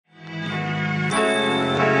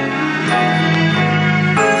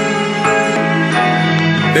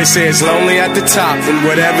They say it's lonely at the top, and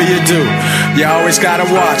whatever you do, you always gotta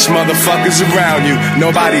watch motherfuckers around you.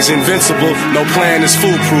 Nobody's invincible, no plan is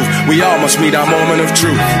foolproof. We all must meet our moment of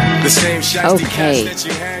truth. The same shiesty Okay. cats that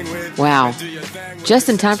you hang with. Wow. Just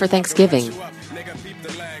in time for Thanksgiving.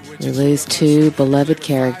 We lose two beloved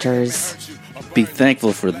characters. Be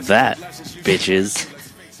thankful for that, bitches.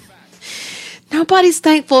 Nobody's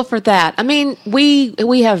thankful for that. I mean,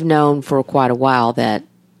 we have known for quite a while that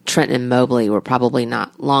Trenton and Mobley were probably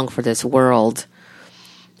not long for this world.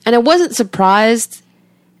 And I wasn't surprised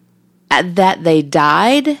at that they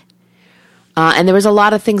died. And there was a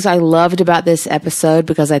lot of things I loved about this episode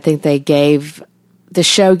because I think the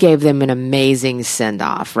show gave them an amazing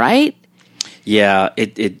send-off, right? Yeah,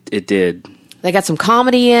 it did. They got some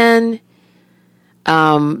comedy in.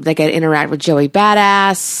 They got to interact with Joey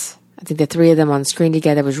Badass. I think the three of them on screen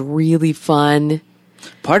together was really fun.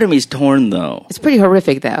 Part of me's torn though. It's pretty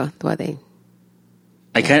horrific though, the way they...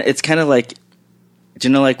 It's kind of like, do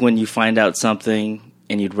you know, like when you find out something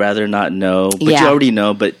and you'd rather not know, but Yeah. you already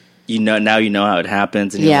know, but you know now you know how it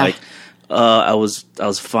happens, and Yeah. you're like, I was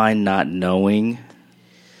fine not knowing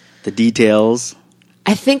the details.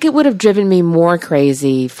 I think it would have driven me more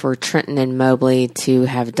crazy for Trenton and Mobley to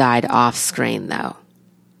have died off screen though.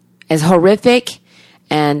 As horrific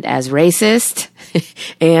and as racist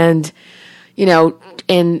and, you know,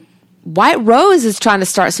 and White Rose is trying to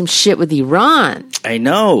start some shit with Iran, I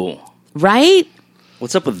know. right?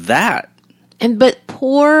 What's up with that? But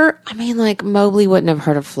Mobley wouldn't have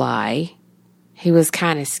hurt a fly. He was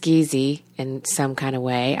kind of skeezy in some kind of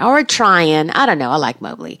way. Or trying. I don't know. I like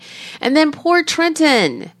Mobley. And then poor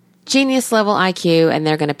Trenton. Genius level IQ. And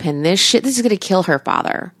they're going to pin this shit. This is going to kill her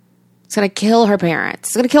father. It's going to kill her parents.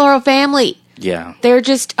 It's going to kill her whole family. Yeah. They're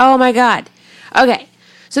just, oh my God. Okay.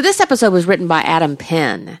 So this episode was written by Adam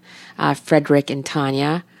Penn, Frederick and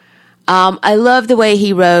Tanya. I love the way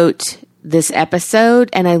he wrote this episode,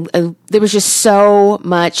 and there was just so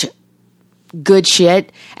much good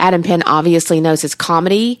shit. Adam Penn obviously knows his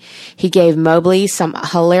comedy. He gave Mobley some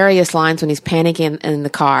hilarious lines when he's panicking in the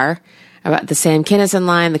car about the Sam Kinison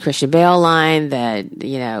line, the Christian Bale line,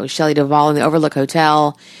 the Shelley Duvall in the Overlook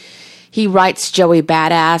Hotel. He writes Joey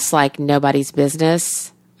Badass like nobody's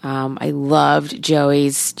business. I loved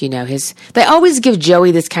Joey's, they always give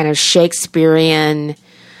Joey this kind of Shakespearean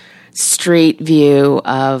street view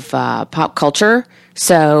of pop culture.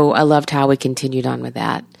 So I loved how we continued on with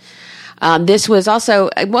that. This was also,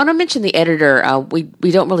 I want to mention the editor. We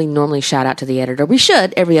don't really normally shout out to the editor. We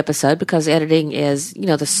should every episode because editing is,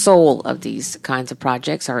 the soul of these kinds of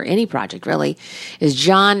projects, or any project really, is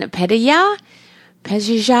John Pedilla.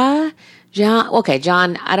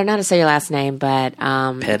 John, I don't know how to say your last name, but...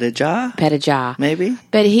 Petija? Maybe?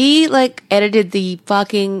 But he, edited the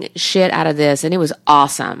fucking shit out of this, and it was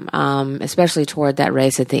awesome, especially toward that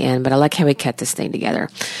race at the end, but I like how he kept this thing together.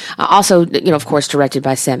 Also, of course, directed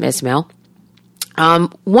by Sam Esmail.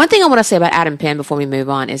 One thing I want to say about Adam Penn before we move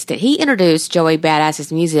on is that he introduced Joey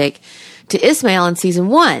Badass's music to Esmail in season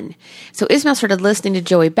 1. So Esmail started listening to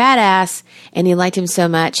Joey Badass, and he liked him so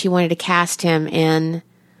much, he wanted to cast him in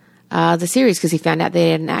the series because he found out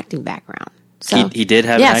they had an acting background. So he did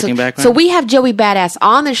have an acting background? So we have Joey Badass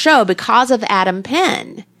on the show because of Adam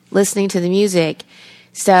Penn listening to the music.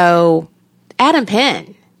 So Adam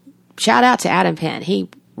Penn, shout out to Adam Penn. He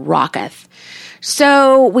rocketh.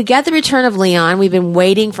 So we got the return of Leon. We've been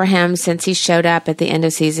waiting for him since he showed up at the end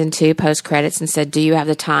of season 2 post credits and said, "Do you have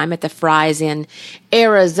the time?" at the Fry's in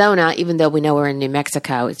Arizona, even though we know we're in New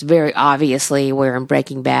Mexico. It's very obviously we're in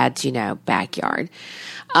Breaking Bad's, backyard.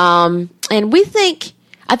 And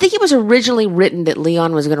I think it was originally written that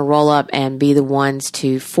Leon was going to roll up and be the ones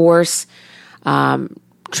to force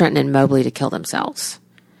Trenton and Mobley to kill themselves.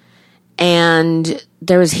 And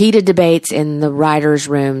there was heated debates in the writer's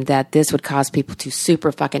room that this would cause people to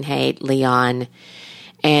super fucking hate Leon,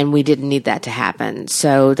 and we didn't need that to happen.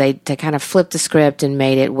 So they kind of flipped the script and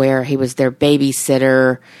made it where he was their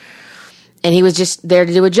babysitter, and he was just there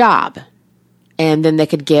to do a job. And then they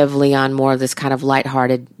could give Leon more of this kind of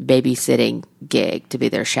lighthearted babysitting gig to be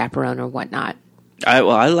their chaperone or whatnot. I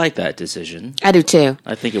like that decision. I do too.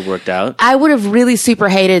 I think it worked out. I would have really super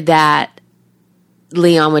hated that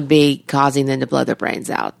Leon would be causing them to blow their brains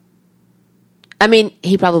out. I mean,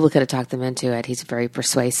 he probably could have talked them into it. He's very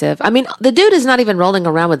persuasive. I mean, the dude is not even rolling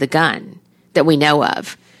around with a gun that we know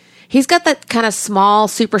of. He's got that kind of small,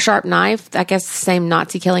 super sharp knife. I guess the same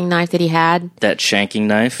Nazi killing knife that he had. That shanking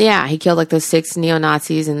knife? Yeah, he killed those 6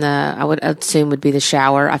 neo-Nazis in I would assume would be the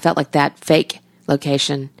shower. I felt like that fake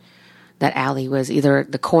location, that alley, was either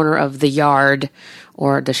the corner of the yard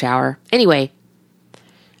or the shower. Anyway,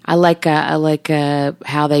 I like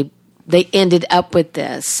how they they ended up with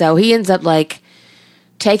this. So he ends up like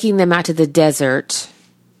taking them out to the desert.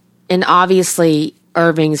 And obviously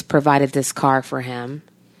Irving's provided this car for him.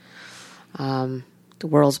 The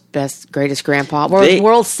world's greatest grandpa.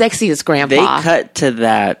 World's sexiest grandpa. They cut to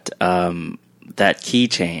that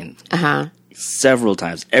keychain several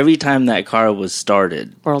times. Every time that car was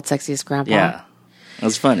started. World's sexiest grandpa. Yeah. It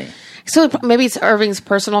was funny. So maybe it's Irving's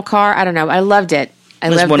personal car. I don't know. I loved it. I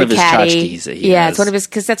loved one the of his caddy. tchotchkes that he has. It's one of his,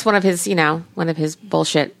 because that's one of his, one of his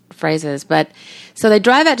bullshit phrases. But so they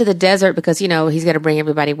drive out to the desert because, he's got to bring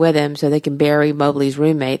everybody with him so they can bury Mobley's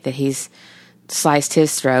roommate that he's sliced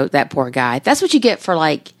his throat. That poor guy. That's what you get for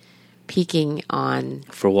like peeking on.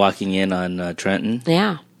 For walking in on Trenton.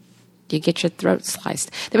 Yeah. You get your throat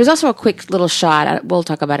sliced. There was also a quick little shot. We'll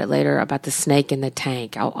talk about it later about the snake in the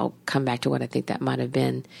tank. I'll come back to what I think that might have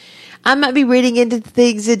been. I might be reading into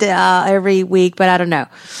things every week, but I don't know.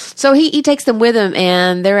 So he takes them with him,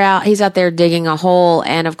 and he's out there digging a hole.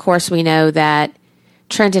 And of course, we know that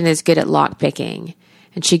Trenton is good at lock picking,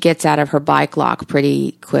 and she gets out of her bike lock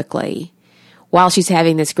pretty quickly. While she's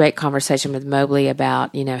having this great conversation with Mobley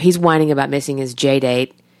about, he's whining about missing his J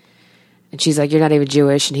date. And she's like, "You're not even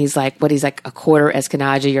Jewish." And he's like, he's like a quarter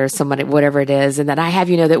Eskenazi or somebody, whatever it is. And then I have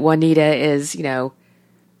that Juanita is,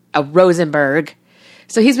 a Rosenberg.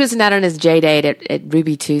 So he's missing out on his J date at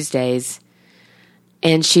Ruby Tuesdays.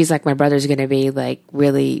 And she's like, "My brother's going to be like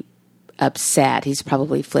really upset. He's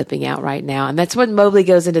probably flipping out right now." And that's when Mobley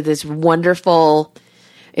goes into this wonderful,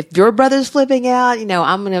 if your brother's flipping out,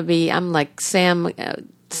 I'm like Sam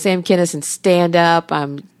Kinison stand up.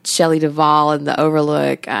 I'm Shelley Duvall in The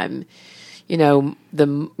Overlook. I'm,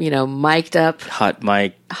 mic'd up. Hot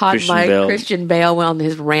mic Christian Bale went on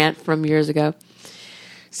his rant from years ago.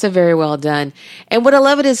 So very well done. And what I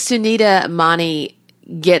love it is Sunita Mani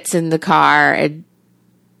gets in the car and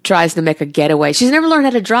tries to make a getaway. She's never learned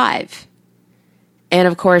how to drive. And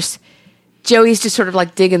of course, Joey's just sort of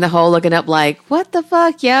like digging the hole, looking up like, "What the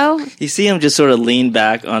fuck, yo?" You see him just sort of lean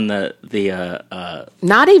back on the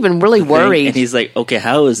not even really worried. And he's like, "Okay,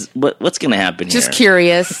 what's going to happen just here?"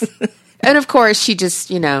 Curious. And of course, she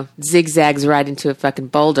just, zigzags right into a fucking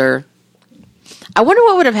boulder. I wonder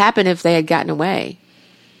what would have happened if they had gotten away.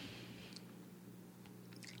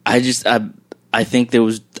 I think there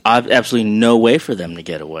was absolutely no way for them to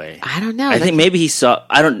get away. I don't know. I think maybe he saw.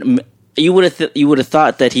 You would have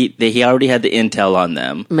thought that he already had the intel on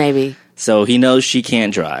them. Maybe. So he knows she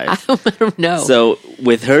can't drive. I don't know. So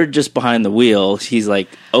with her just behind the wheel, he's like,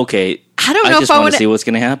 "Okay, I just want to see what's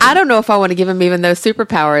going to happen." I don't know if I want to give him even those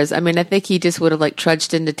superpowers. I mean, I think he just would have like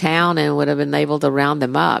trudged into town and would have been able to round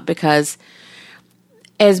them up, because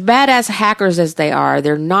as badass hackers as they are,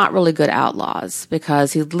 they're not really good outlaws,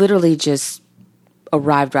 because he literally just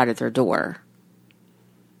arrived right at their door.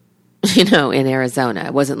 In Arizona.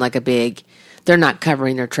 It wasn't like they're not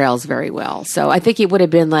covering their trails very well. So I think it would have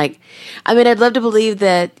been like, I'd love to believe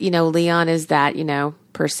that, Leon is that,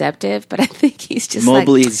 perceptive, but I think he's just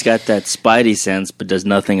Mobley's got that spidey sense, but does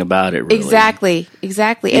nothing about it, really. Exactly.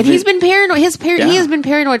 And he's been paranoid. He has been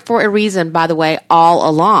paranoid for a reason, by the way, all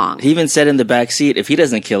along. He even said in the back seat, if he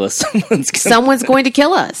doesn't kill us, someone's going to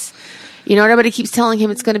kill us. Everybody keeps telling him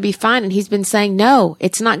it's going to be fine, and he's been saying, no,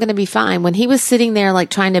 it's not going to be fine. When he was sitting there, like,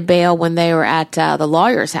 trying to bail when they were at the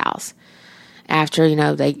lawyer's house, after,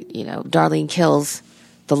 Darlene kills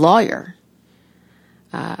the lawyer.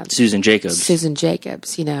 Susan Jacobs.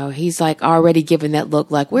 He's, like, already giving that look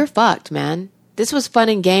like, we're fucked, man. This was fun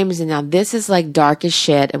and games, and now this is, like, dark as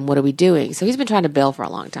shit, and what are we doing? So he's been trying to bail for a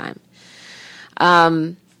long time.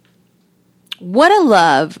 What I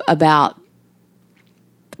love about...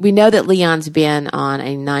 We know that Leon's been on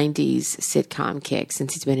a 90s sitcom kick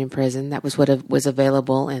since he's been in prison. That was what was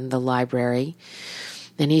available in the library.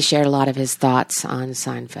 And he shared a lot of his thoughts on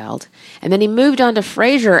Seinfeld. And then he moved on to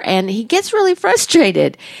Frasier, and he gets really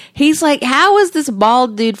frustrated. He's like, how is this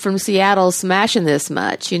bald dude from Seattle smashing this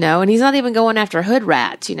much, And he's not even going after hood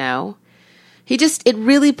rats, it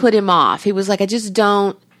really put him off. He was like, I just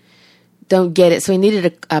don't get it. So he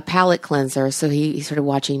needed a palate cleanser. So he started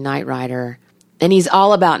watching Knight Rider. And he's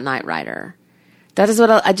all about Knight Rider. That is what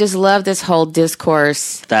I just love, this whole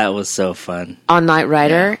discourse. That was so fun. On Knight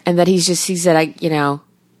Rider. Yeah. And that he said,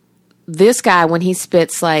 this guy, when he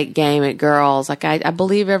spits like game at girls, like I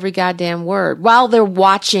believe every goddamn word. While they're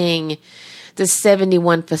watching the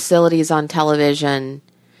 71 facilities on television,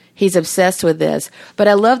 he's obsessed with this. But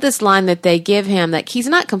I love this line that they give him, that he's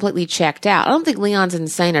not completely checked out. I don't think Leon's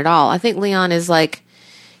insane at all. I think Leon is like...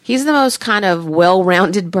 He's the most kind of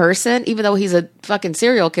well-rounded person, even though he's a fucking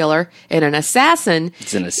serial killer and an assassin.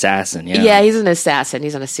 He's an assassin, yeah. Yeah, he's an assassin.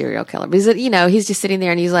 He's not a serial killer. But he's just sitting there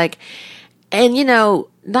and he's like, and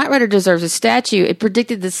Knight Rider deserves a statue. It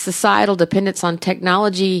predicted the societal dependence on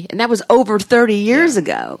technology, and that was over 30 years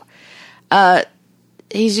ago.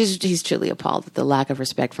 He's truly appalled at the lack of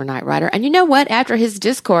respect for Knight Rider. And you know what? After his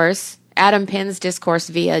discourse, Adam Penn's discourse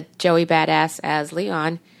via Joey Badass as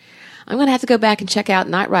Leon, I'm going to have to go back and check out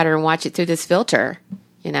Knight Rider and watch it through this filter,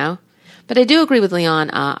 you know? But I do agree with Leon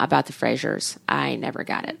about the Frasers. I never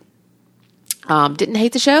got it. Didn't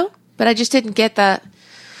hate the show, but I just didn't get the...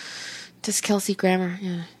 Does Kelsey Grammer?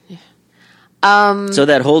 Yeah. So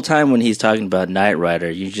that whole time when he's talking about Knight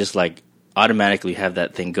Rider, you just like automatically have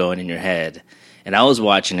that thing going in your head. And I was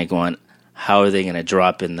watching it going, how are they going to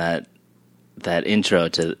drop in that intro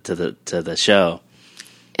to the show?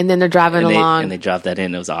 And then they're driving along. And they dropped that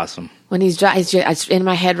in. It was awesome. When it's in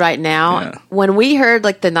my head right now. Yeah. When we heard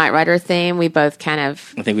like the Knight Rider theme, we both I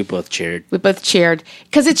think we both cheered. We both cheered.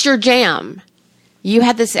 Because it's your jam. You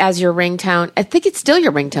had this as your ringtone. I think it's still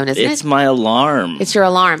your ringtone, isn't it? It's my alarm. It's your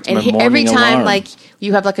alarm. It's my every time alarm. like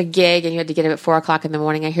you have like a gig and you had to get up at 4:00 in the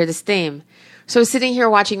morning, I hear this theme. So sitting here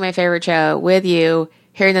watching my favorite show with you,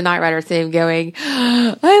 hearing the Knight Rider theme going,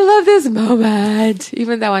 I love this moment.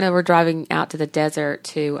 Even though I know we're driving out to the desert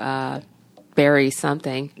to bury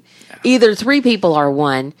something. Either three people or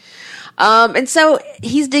one. And so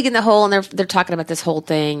he's digging the hole and they're talking about this whole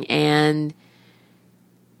thing. And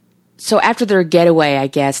so after their getaway, I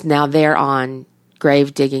guess, now they're on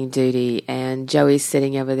grave digging duty and Joey's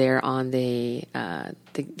sitting over there on the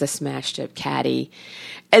smashed up caddy.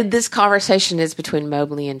 And this conversation is between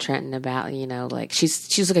Mobley and Trenton about, you know, like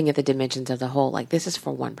she's looking at the dimensions of the whole, like this is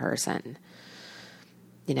for one person.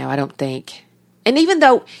 You know, I don't think. And even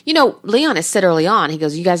though, you know, Leon has said early on, he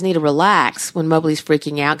goes, you guys need to relax when Mobley's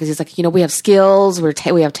freaking out because he's like, you know, we have skills,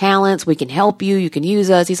 we have talents, we can help you, you can use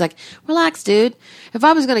us. He's like, relax, dude. If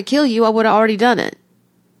I was going to kill you, I would have already done it.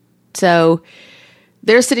 So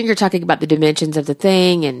they're sitting here talking about the dimensions of the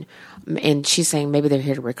thing and she's saying maybe they're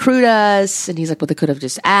here to recruit us. And he's like, well, they could have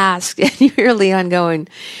just asked. And you hear Leon going,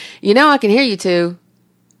 you know, I can hear you too,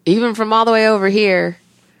 even from all the way over here.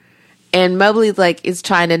 And Mobley like is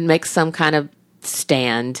trying to make some kind of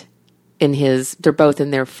stand they're both in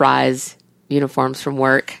their Fry's uniforms from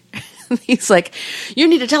work. He's like, you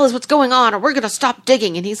need to tell us what's going on or we're going to stop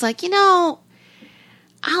digging. And he's like, you know,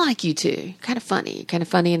 I like you too. Kind of funny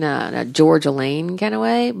in a George Elaine kind of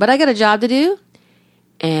way, but I got a job to do.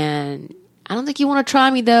 And I don't think you want to try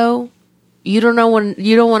me though. You don't want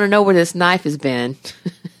to know where this knife has been,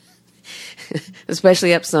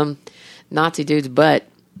 especially up some Nazi dude's butt.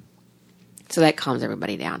 So that calms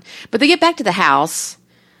everybody down. But they get back to the house,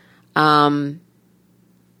 and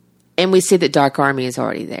we see that Dark Army is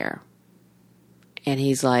already there. And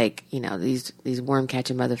he's like, you know, these worm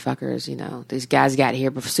catching motherfuckers, you know, these guys got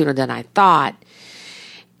here sooner than I thought.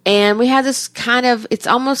 And we have this kind of, it's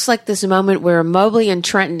almost like this moment where Mobley and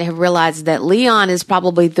Trenton have realized that Leon is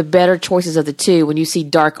probably the better choices of the two when you see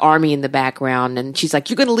Dark Army in the background. And she's like,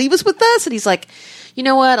 you're going to leave us with us? And he's like, you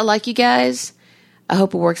know what? I like you guys. I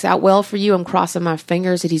hope it works out well for you. I'm crossing my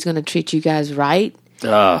fingers that he's going to treat you guys right.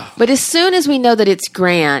 But as soon as we know that it's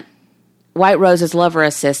Grant, White Rose's lover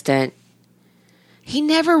assistant, he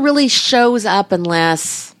never really shows up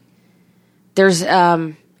unless there's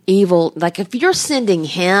evil. Like if you're sending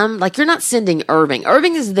him, like you're not sending Irving.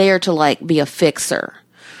 Irving is there to like be a fixer.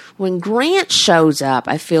 When Grant shows up,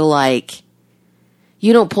 I feel like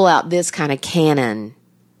you don't pull out this kind of cannon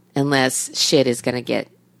unless shit is going to get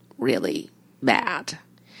really bad.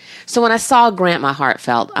 So when I saw Grant, my heart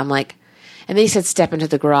felt, I'm like, and then he said, step into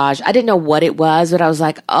the garage. I didn't know what it was, but I was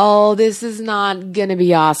like, oh, this is not going to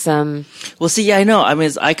be awesome. Well, see, yeah, I know. I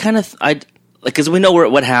mean, because we know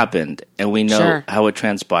what happened and we know how it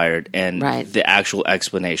transpired and the actual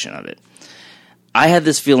explanation of it. I had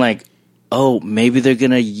this feeling like, oh, maybe they're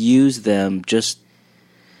going to use them just.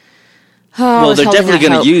 Well, they're definitely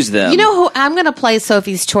going to use them. You know who? I'm going to play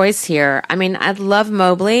Sophie's Choice here. I mean, I love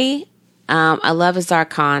Mobley. I love Azar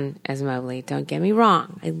Khan as Mobley. Don't get me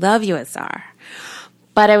wrong. I love you, Azar.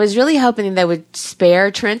 But I was really hoping they would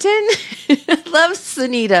spare Trenton. I love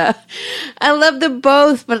Sunita. I love them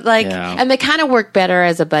both, but and they kind of work better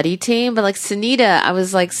as a buddy team. But like Sunita, I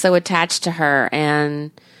was like so attached to her,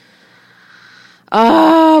 and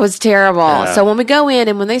it was terrible. Yeah. So when we go in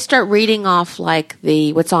and when they start reading off like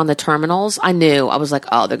what's on the terminals, I was like,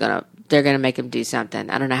 oh, they're gonna make him do something.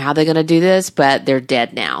 I don't know how they're gonna do this, but they're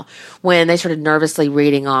dead now. When they started nervously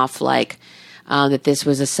reading off like that this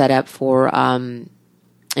was a setup for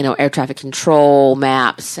air traffic control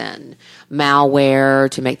maps and malware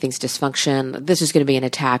to make things dysfunction. This is going to be an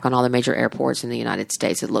attack on all the major airports in the United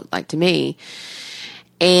States, it looked like to me.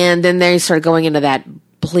 And then they started going into that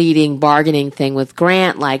pleading, bargaining thing with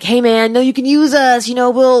Grant, like, hey man, no, you can use us, you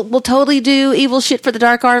know, we'll totally do evil shit for the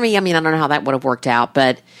Dark Army. I mean, I don't know how that would have worked out,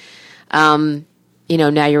 but, you know,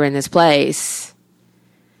 now you're in this place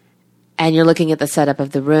and you're looking at the setup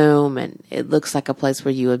of the room and it looks like a place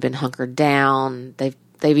where you have been hunkered down.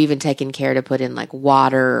 They've even taken care to put in like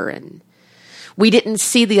water, and we didn't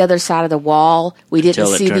see the other side of the wall. We didn't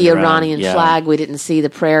see the Iranian flag. We didn't see the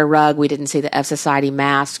prayer rug. We didn't see the F Society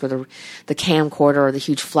mask or the camcorder or the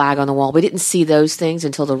huge flag on the wall. We didn't see those things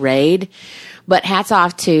until the raid. But hats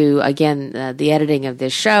off to, again, the editing of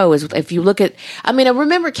this show. Is if you look at, I mean, I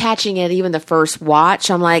remember catching it even the first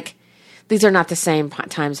watch. I'm like, these are not the same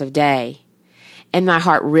times of day. And my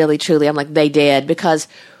heart really, truly, I'm like, they did. Because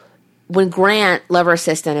when Grant, Lover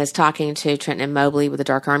Assistant, is talking to Trenton and Mobley with the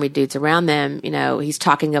Dark Army dudes around them, you know, he's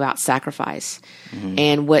talking about sacrifice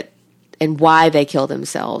and why they kill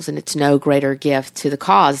themselves. And it's no greater gift to the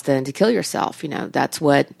cause than to kill yourself. You know, that's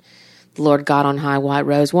what the Lord God on high, White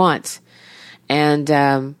Rose, wants. And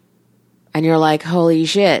you're like, holy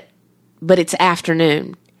shit. But it's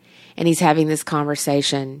afternoon and he's having this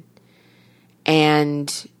conversation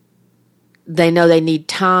and they know they need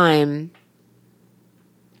time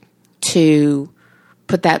to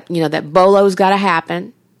put that, you know, that bolo's got to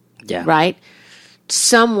happen. Yeah. Right?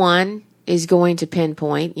 Someone is going to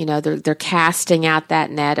pinpoint, you know, they're casting out that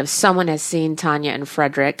net of someone has seen Tanya and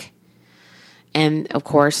Frederick. And of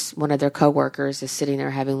course, one of their coworkers is sitting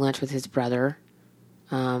there having lunch with his brother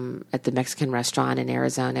at the Mexican restaurant in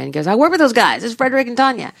Arizona and goes, I work with those guys. It's Frederick and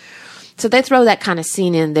Tanya. So they throw that kind of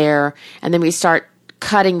scene in there. And then we start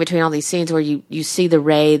cutting between all these scenes where you see the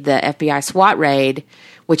raid, the FBI SWAT raid,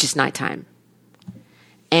 which is nighttime.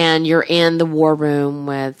 And you're in the war room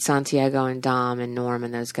with Santiago and Dom and Norm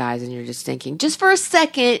and those guys. And you're just thinking, just for a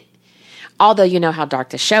second, although you know how dark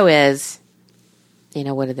the show is, you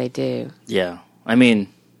know, what do they do? Yeah. I mean,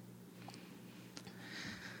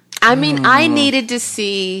 I needed to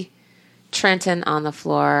see Trenton on the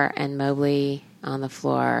floor and Mobley on the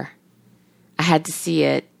floor. I had to see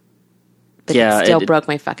it, but it still broke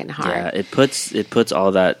my fucking heart. Yeah, it puts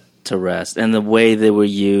all that to rest, and the way they were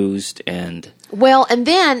used, and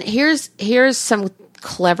then here's some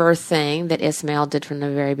clever thing that Ismail did from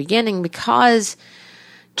the very beginning, because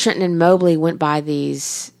Trenton and Mobley went by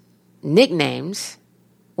these nicknames.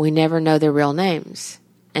 We never know their real names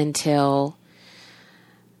until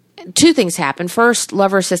two things happen. First,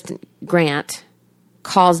 Lover Assistant Grant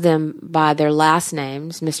calls them by their last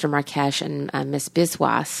names, Mr. Markesh and Miss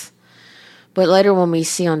Biswas. But later when we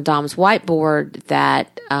see on Dom's whiteboard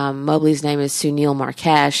that Mobley's name is Sunil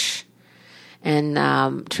Markesh and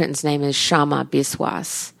Trenton's name is Shama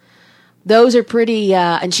Biswas. Those are pretty,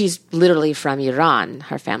 and she's literally from Iran.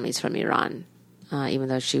 Her family's from Iran, even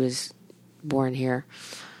though she was born here.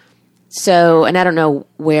 So, and I don't know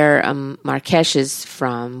where Markesh is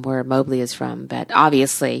from, where Mobley is from, but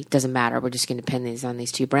obviously it doesn't matter. We're just going to pin these on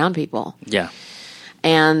these two brown people. Yeah.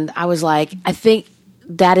 And I was like, I think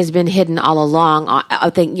that has been hidden all along. I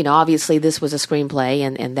think, you know, obviously this was a screenplay,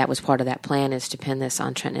 and that was part of that plan, is to pin this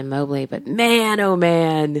on Trenton and Mobley. But man, oh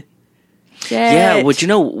man. Shit. Yeah, which, you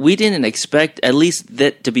know, we didn't expect at least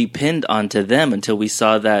that to be pinned onto them until we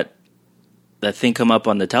saw that thing come up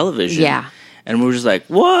on the television. Yeah. And we were just like,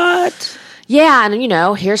 what? Yeah, and, you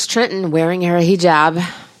know, here's Trenton wearing her hijab.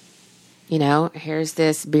 You know, here's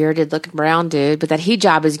this bearded-looking brown dude. But that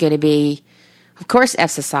hijab is going to be, of course,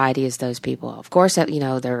 F Society is those people. Of course, you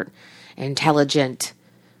know, they're intelligent,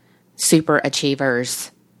 super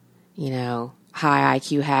achievers, you know, high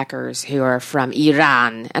IQ hackers who are from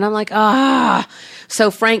Iran. And I'm like,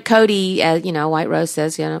 So Frank Cody, you know, White Rose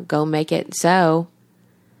says, you know, go make it so.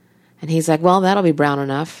 And he's like, well, that'll be brown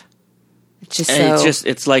enough.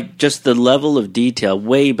 It's like just the level of detail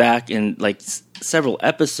way back in like several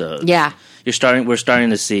episodes. Yeah. We're starting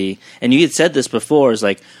to see, and you had said this before, is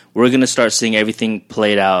like, we're going to start seeing everything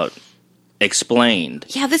played out, explained.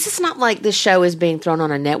 Yeah, this is not like the show is being thrown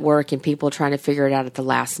on a network and people trying to figure it out at the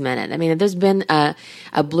last minute. I mean, there's been a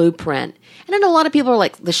blueprint. And I know a lot of people are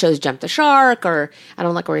like, the show's jumped the shark, or I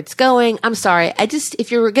don't like where it's going. I'm sorry.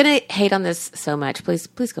 If you're going to hate on this so much, please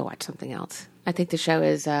go watch something else. I think the show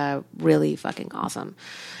is really fucking awesome.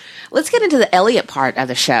 Let's get into the Elliot part of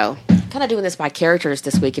the show. Kind of doing this by characters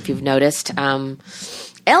this week, if you've noticed.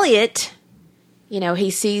 Elliot, you know,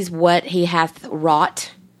 he sees what he hath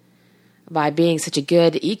wrought by being such a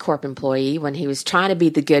good E-Corp employee when he was trying to be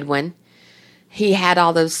the good one. He had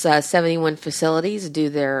all those 71 facilities do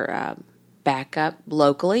their backup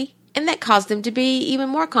locally, and that caused him to be even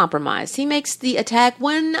more compromised. He makes the attack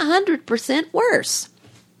 100% worse.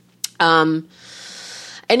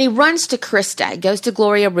 And he runs to Krista, goes to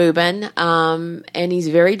Gloria Rubin, and he's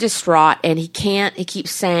very distraught, and he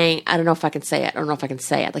keeps saying, I don't know if I can say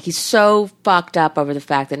it. Like, he's so fucked up over the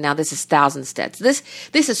fact that now this is thousands dead. So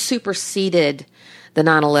this has superseded the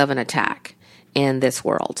 9/11 attack in this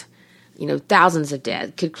world. Thousands of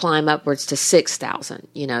dead, could climb upwards to 6,000,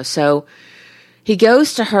 So he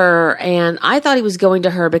goes to her, and I thought he was going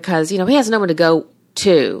to her because, he has no one to go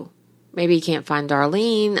to. Maybe he can't find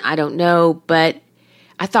Darlene. I don't know, but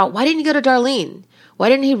I thought, why didn't he go to Darlene? Why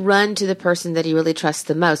didn't he run to the person that he really trusts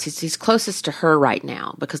the most? He's closest to her right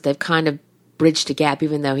now because they've kind of bridged a gap,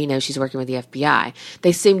 even though he knows she's working with the FBI.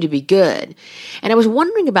 They seem to be good. And I was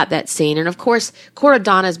wondering about that scene. And of course, Cora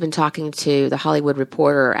Donna has been talking to the Hollywood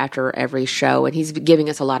Reporter after every show, and he's giving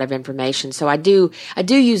us a lot of information. So I do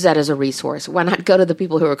use that as a resource. Why not go to the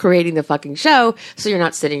people who are creating the fucking show so you're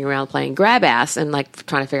not sitting around playing grab ass and like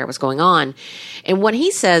trying to figure out what's going on? And what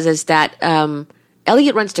he says is that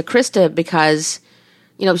Elliot runs to Krista because,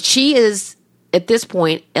 she is, at this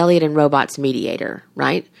point, Elliot and Robot's mediator,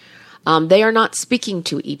 right? They are not speaking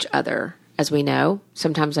to each other, as we know.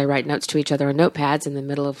 Sometimes they write notes to each other on notepads in the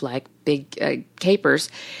middle of, like, big capers.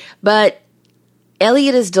 But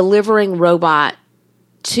Elliot is delivering Robot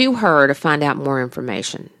to her to find out more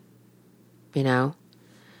information,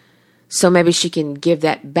 So maybe she can give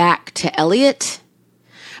that back to Elliot,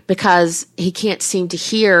 because he can't seem to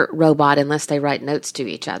hear Robot unless they write notes to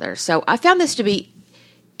each other. So I found this to be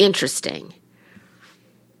interesting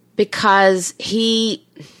because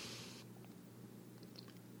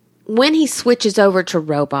when he switches over to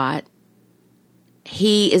Robot,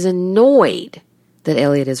 he is annoyed that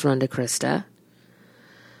Elliot has run to Krista.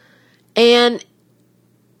 And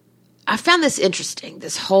I found this interesting,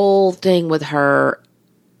 this whole thing with her.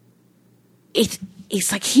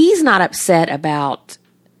 It's like he's not upset about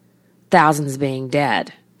thousands being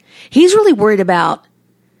dead. He's really worried about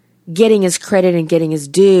getting his credit and getting his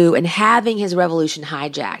due and having his revolution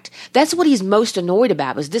hijacked. That's what he's most annoyed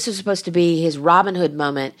about, was this was supposed to be his Robin Hood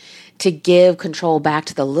moment to give control back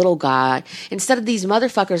to the little guy. Instead of these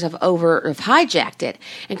motherfuckers have hijacked it.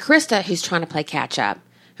 And Krista, who's trying to play catch up,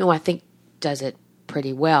 who I think does it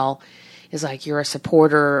pretty well, is like, you're a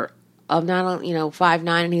supporter of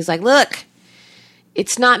 5'9", and he's like, look,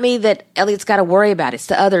 it's not me that Elliot's got to worry about. It's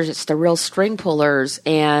the others. It's the real string pullers.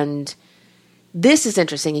 And this is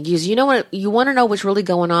interesting. He goes, you know what? You want to know what's really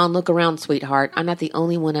going on? Look around, sweetheart. I'm not the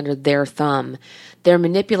only one under their thumb. They're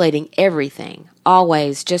manipulating everything,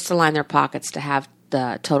 always, just to line their pockets to have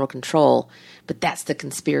the total control. But that's the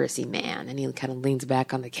conspiracy, man. And he kind of leans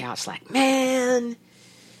back on the couch like, man,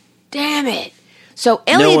 damn it. So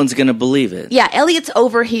Elliot, no one's going to believe it. Yeah, Elliot's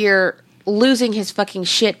over here losing his fucking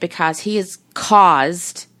shit because he is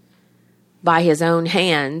caused by his own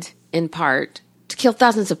hand, in part, to kill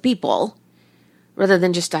thousands of people rather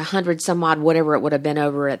than just 100 some odd whatever it would have been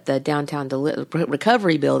over at the downtown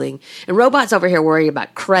recovery building. And Robot's over here worried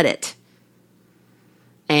about credit.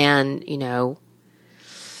 And,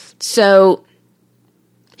 so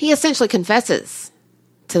he essentially confesses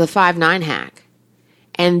to the 5'9" hack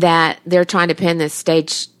and that they're trying to pin this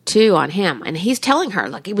stage 2 on him. And he's telling her,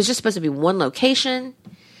 like, it was just supposed to be one location,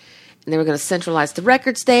 and they were going to centralize the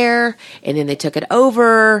records there, and then they took it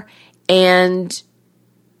over, and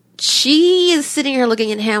she is sitting here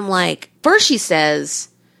looking at him like, first she says,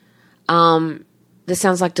 this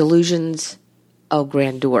sounds like delusions of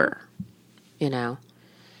grandeur,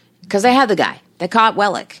 because they had the guy. They caught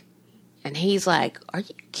Wellick, and he's like, are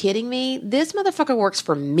you kidding me? This motherfucker works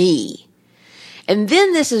for me. And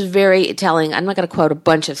then this is very telling. I'm not going to quote a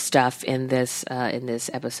bunch of stuff in this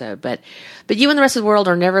episode, but you and the rest of the world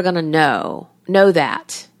are never going to know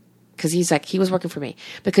that, because he's like, he was working for me,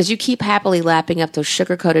 because you keep happily lapping up those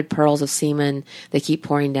sugar-coated pearls of semen they keep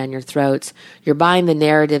pouring down your throats. You're buying the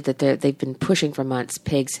narrative that they've been pushing for months,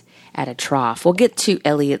 pigs at a trough. We'll get to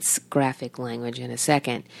Elliot's graphic language in a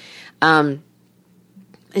second. And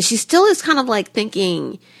she still is kind of like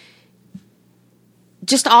thinking,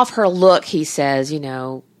 just off her look, he says, you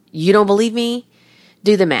don't believe me?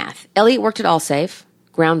 Do the math. Elliot worked at Allsafe,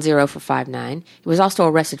 ground zero for 5'9". He was also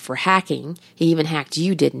arrested for hacking. He even hacked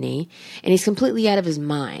you, didn't he? And he's completely out of his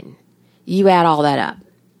mind. You add all that up.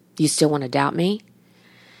 You still want to doubt me?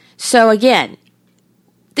 So again,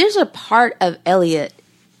 there's a part of Elliot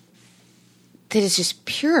that is just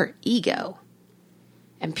pure ego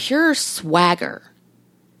and pure swagger.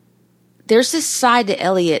 There's this side to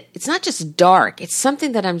Elliot. It's not just dark. It's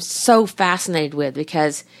something that I'm so fascinated with,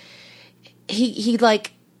 because he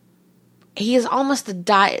is almost the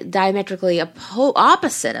diametrically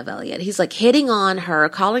opposite of Elliot. He's like hitting on her,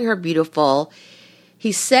 calling her beautiful.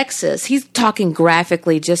 He's sexist. He's talking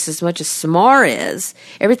graphically just as much as Samar is.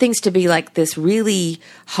 Everything's to be like this really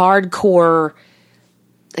hardcore,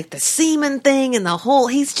 like the semen thing and the whole,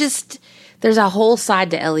 there's a whole side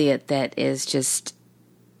to Elliot that is just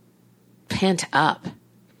pent up.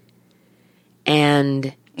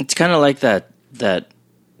 And it's kind of like that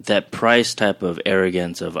Price type of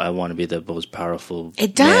arrogance of I want to be the most powerful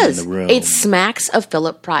it does. man in the room. It smacks of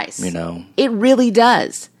Philip Price. You know? It really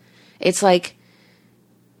does. It's like,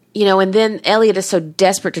 you know, and then Elliot is so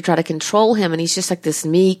desperate to try to control him, and he's just like this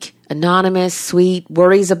meek, anonymous, sweet,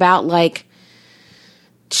 worries about like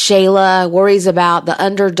Shayla, worries about the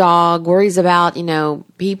underdog, worries about, you know,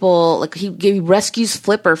 people, like he rescues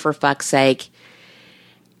Flipper for fuck's sake.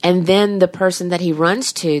 And then the person that he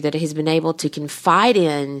runs to, that he's been able to confide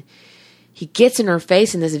in, he gets in her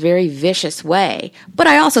face in this very vicious way. But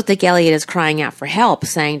I also think Elliot is crying out for help,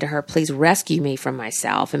 saying to her, please rescue me from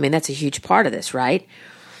myself. I mean, that's a huge part of this, right?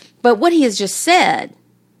 But what he has just said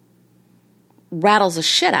rattles the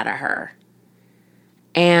shit out of her.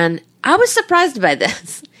 And I was surprised by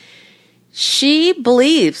this. She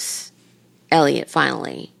believes Elliot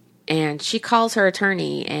finally. And she calls her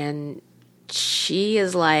attorney and she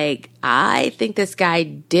is like, I think this guy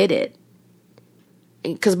did it.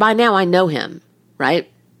 Because by now I know him,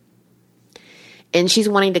 right? And she's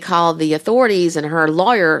wanting to call the authorities, and her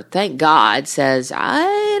lawyer, thank God, says,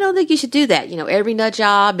 I don't think you should do that. You know, every nut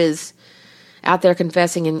job is out there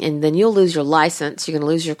confessing, and then you'll lose your license. You're going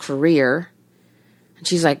to lose your career. And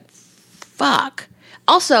she's like, fuck.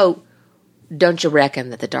 Also, don't you reckon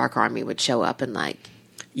that the Dark Army would show up and like...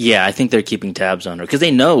 Yeah, I think they're keeping tabs on her because they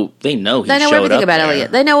know he showed up. They know everything about there.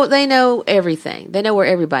 Elliot. They know everything. They know where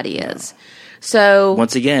everybody is. So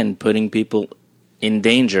once again, putting people in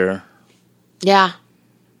danger. Yeah.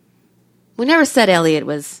 We never said Elliot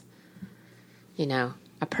was, you know,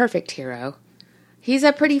 a perfect hero. He's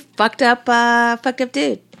a pretty fucked up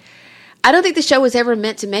dude. I don't think the show was ever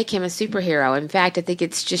meant to make him a superhero. In fact, I think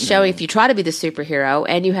it's just showing if you try to be the superhero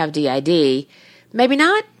and you have DID, maybe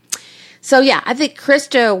not. So, yeah, I think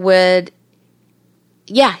Krista would...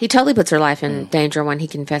 Yeah, he totally puts her life in danger when he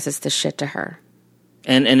confesses this shit to her.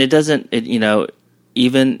 And it doesn't... you know,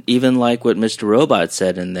 even like what Mr. Robot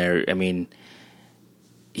said in there, I mean,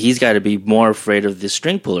 he's got to be more afraid of the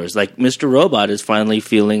string pullers. Like, Mr. Robot is finally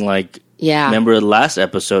feeling like... Yeah. Remember the last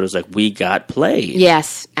episode was like, we got played.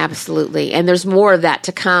 Yes, absolutely. And there's more of that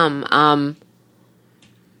to come.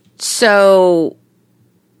 So,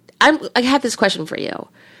 I have this question for you.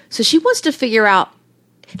 So she wants to figure out,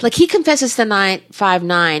 like he confesses to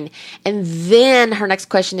 959, and then her next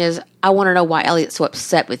question is, I want to know why Elliot's so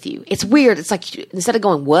upset with you. It's weird. It's like, instead of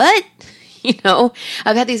going, what? You know,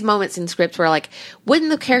 I've had these moments in scripts where like,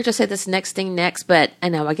 wouldn't the character say this next thing next? But I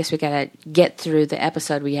know, I guess we got to get through the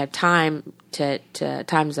episode. We have time to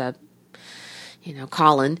time's a, you know,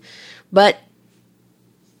 calling. But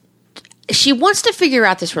she wants to figure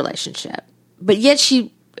out this relationship. But yet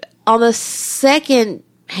she, on the second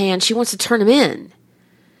hand, she wants to turn him in.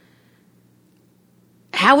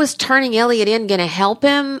 How is turning Elliot in going to help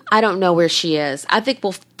him? I don't know where she is. I think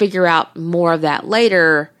we'll figure out more of that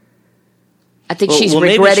later. I think she's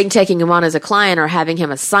regretting taking him on as a client or having him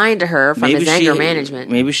assigned to her from his anger management.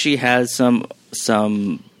 Maybe she has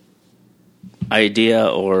some idea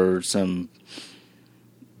or some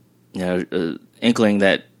inkling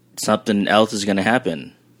that something else is going to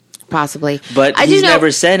happen. Possibly. But he's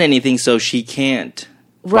never said anything, so she can't.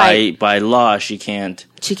 Right. By law, she can't.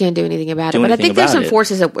 She can't do anything about it. But I think there's some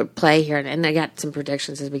forces at play here, and I got some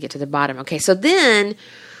predictions as we get to the bottom. Okay, so then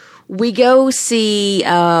we go see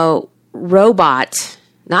Robot,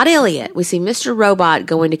 not Elliot. We see Mr. Robot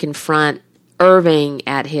going to confront Irving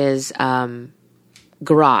at his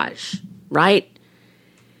garage, right?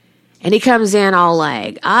 And he comes in all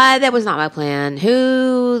like, that was not my plan.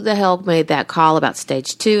 Who the hell made that call about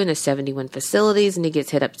stage 2 and the 71 facilities? And he gets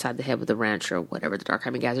hit upside the head with a wrench or whatever the Dark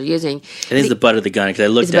Army guys are using. It is the butt of the gun because I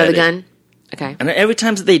looked at it. It's the butt of the gun? Okay. And every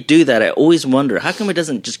time that they do that, I always wonder, how come it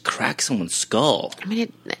doesn't just crack someone's skull? I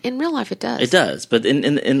mean, in real life it does. It does, but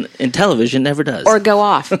in television it never does. Or go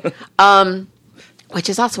off. Which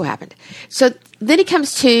has also happened. So then he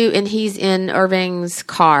comes to, and he's in Irving's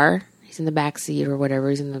car. He's in the back seat or whatever.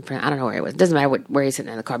 He's in the front. I don't know where he was. It doesn't matter where he's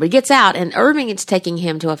sitting in the car. But he gets out, and Irving is taking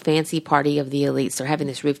him to a fancy party of the elites. They're having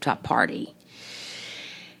this rooftop party.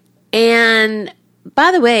 And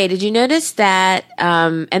by the way, did you notice that?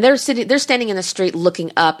 And they're standing in the street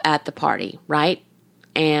looking up at the party, right?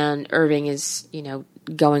 And Irving is,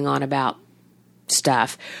 going on about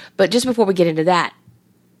stuff. But just before we get into that,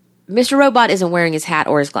 Mr. Robot isn't wearing his hat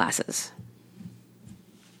or his glasses.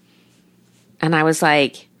 And I was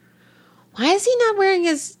like, why is he not wearing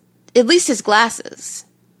at least his glasses?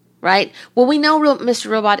 Right? Well, we know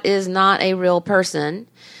Mr. Robot is not a real person.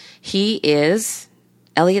 He is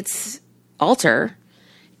Elliot's alter.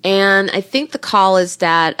 And I think the call is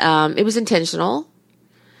that it was intentional.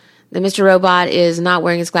 That Mr. Robot is not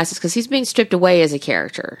wearing his glasses because he's being stripped away as a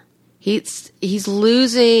character. He's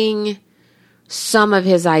losing some of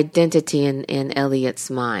his identity in Elliot's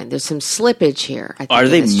mind. There's some slippage here. I think, are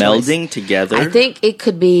they melding together? I think it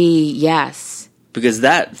could be, yes. Because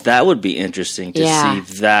that would be interesting to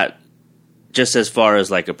see that, just as far as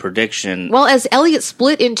like a prediction. Well, as Elliot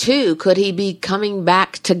split in two, could he be coming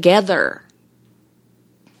back together?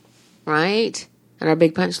 Right? And our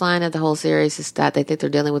big punchline of the whole series is that they think they're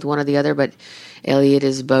dealing with one or the other, but Elliot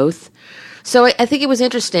is both. So I think it was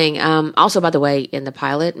interesting. Also, by the way, in the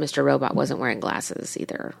pilot, Mr. Robot wasn't wearing glasses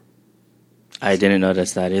either. I didn't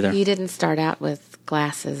notice that either. He didn't start out with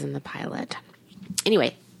glasses in the pilot.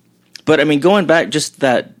 Anyway. But I mean, going back just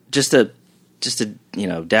to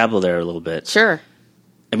dabble there a little bit. Sure.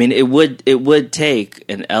 I mean, it would take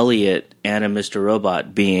an Elliot and a Mr.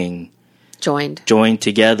 Robot being joined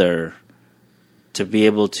together to be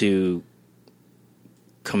able to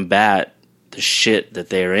combat the shit that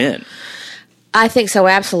they're in. I think so,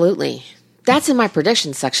 absolutely. That's in my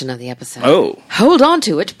prediction section of the episode. Oh. Hold on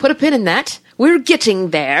to it. Put a pin in that. We're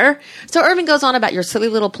getting there. So Irving goes on about your silly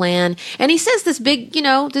little plan, and he says this big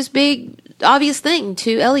obvious thing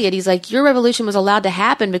to Elliot. He's like, your revolution was allowed to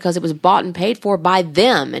happen because it was bought and paid for by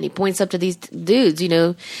them. And he points up to these dudes, He's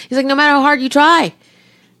like, no matter how hard you try,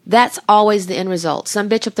 that's always the end result. Some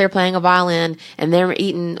bitch up there playing a violin, and they're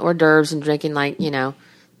eating hors d'oeuvres and drinking $1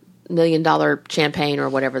 million champagne or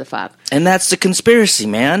whatever the fuck. And that's the conspiracy,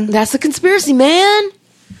 man. That's the conspiracy, man.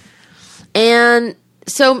 And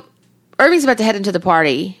so Irving's about to head into the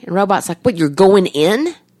party, and Robot's like, what, you're going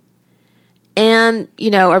in? And,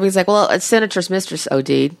 Irving's like, well, it's Senator's mistress,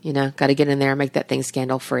 OD'd. Got to get in there and make that thing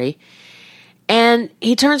scandal-free. And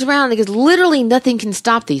he turns around and he goes, literally nothing can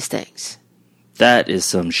stop these things. That is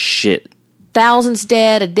some shit. Thousands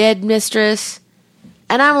dead, a dead mistress.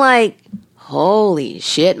 And I'm like, holy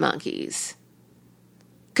shit, monkeys.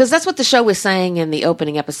 Because that's what the show was saying in the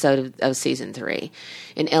opening episode of season 3.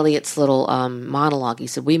 In Elliot's little monologue, he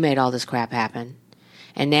said, we made all this crap happen.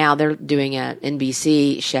 And now they're doing an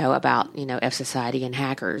NBC show about, F Society and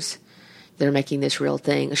hackers. They're making this real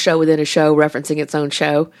thing. A show within a show, referencing its own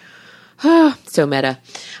show. So meta.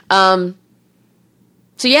 So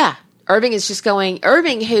yeah, Irving is just going...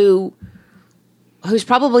 Irving, who's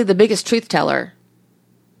probably the biggest truth teller,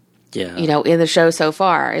 in the show so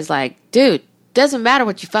far, is like, dude, doesn't matter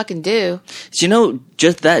what you fucking do. So,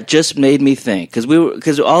 just made me think,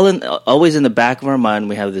 because always in the back of our mind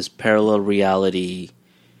we have this parallel reality,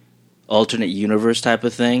 alternate universe type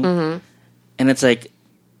of thing, and it's like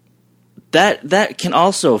that can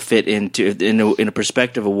also fit into in a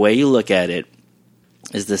perspective. A way you look at it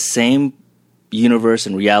is the same universe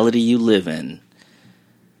and reality you live in.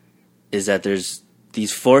 Is that there's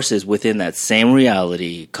these forces within that same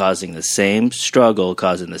reality causing the same struggle,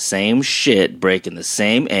 causing the same shit, breaking the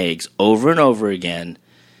same eggs over and over again,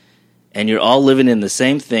 and you're all living in the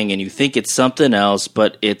same thing, and you think it's something else,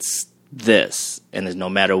 but it's this. And no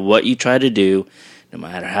matter what you try to do, no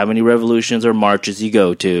matter how many revolutions or marches you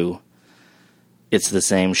go to, it's the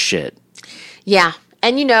same shit. Yeah.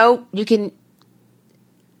 And you can...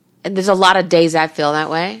 And there's a lot of days I feel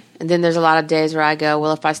that way. And then there's a lot of days where I go,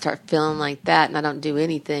 well, if I start feeling like that and I don't do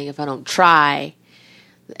anything, if I don't try,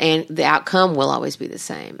 and the outcome will always be the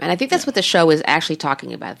same. And I think that's what the show is actually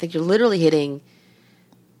talking about. I think you're literally hitting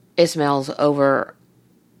Ismail's his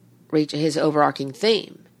overarching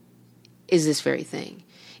theme is this very thing.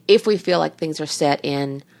 If we feel like things are set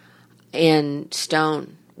in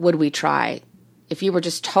stone, would we try? If you were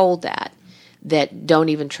just told that don't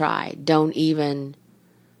even try, don't even...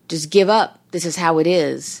 just give up, this is how it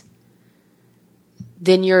is,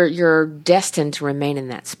 then you're destined to remain in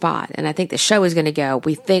that spot. And I think the show is going to go,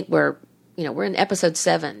 we think we're in episode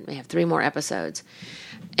 7. We have 3 more episodes.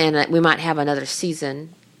 And we might have another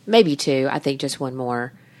season, maybe 2, I think just 1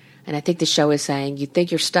 more. And I think the show is saying, you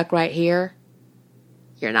think you're stuck right here?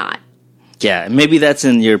 You're not. Yeah, maybe that's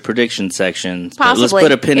in your prediction section. Possibly. Let's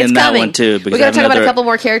put a pin in that one, too. We're going to talk about a couple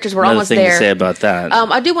more characters. We're almost there. Another thing to say about that.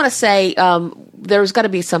 I do want to say there's got to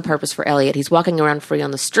be some purpose for Elliot. He's walking around free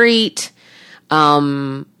on the street.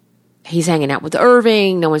 He's hanging out with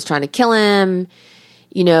Irving. No one's trying to kill him.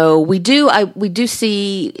 We do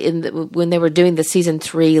see when they were doing the season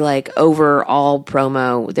 3 overall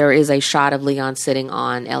promo, there is a shot of Leon sitting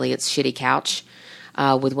on Elliot's shitty couch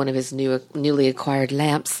with one of his newly acquired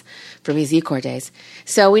lamps from his Ecor days.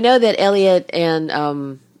 So we know that Elliot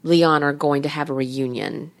and Leon are going to have a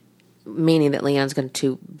reunion, meaning that Leon's going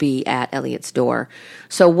to be at Elliot's door.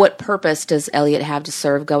 So what purpose does Elliot have to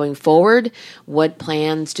serve going forward? What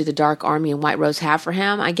plans do the Dark Army and White Rose have for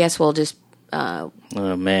him? I guess we'll just... oh,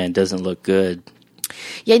 man, doesn't look good.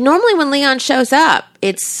 Yeah, normally when Leon shows up,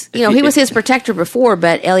 it's, he was his protector before,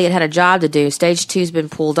 but Elliot had a job to do. Stage 2's been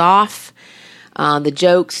pulled off. The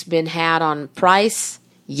joke's been had on Price.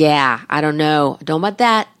 Yeah, I don't know. Don't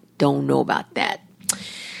know about that.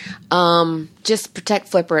 Just protect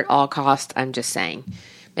Flipper at all costs, I'm just saying.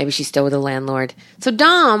 Maybe she's still with the landlord. So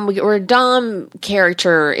Dom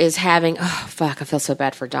character is having... Oh, fuck, I feel so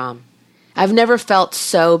bad for Dom. I've never felt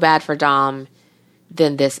so bad for Dom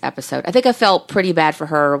than this episode. I think I felt pretty bad for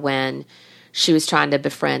her when she was trying to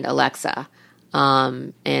befriend Alexa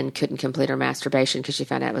and couldn't complete her masturbation because she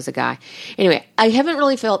found out it was a guy. Anyway, I haven't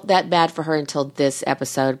really felt that bad for her until this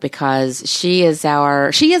episode because she is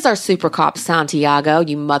our super cop Santiago,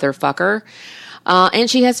 you motherfucker. And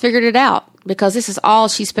she has figured it out because this is all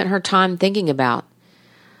she spent her time thinking about.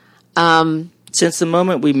 Since the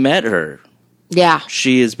moment we met her. Yeah.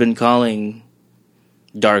 She has been calling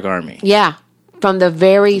Dark Army. Yeah. From the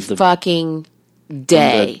very fucking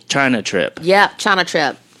day. The China trip. Yep, China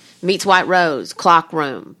trip. Meets White Rose, clock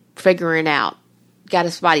room, figuring out, got a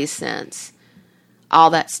spidey sense,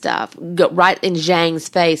 all that stuff. Go right in Zhang's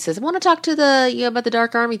face, says, I want to talk to about the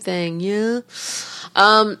Dark Army thing, yeah.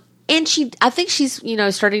 And I think she's,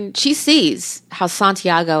 she sees how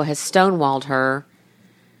Santiago has stonewalled her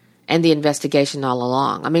and the investigation all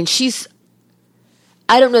along. I mean,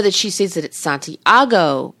 I don't know that she sees that it's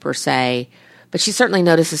Santiago per se, but she certainly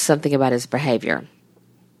notices something about his behavior.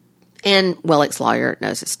 And Wellick's lawyer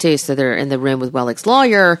knows this too, so they're in the room with Wellick's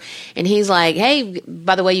lawyer, and he's like, hey,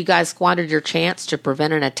 by the way, you guys squandered your chance to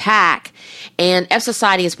prevent an attack. And F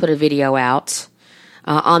Society has put a video out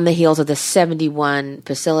on the heels of the 71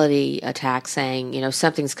 facility attack saying,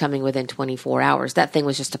 something's coming within 24 hours. That thing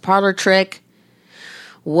was just a parlor trick.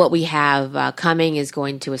 What we have coming is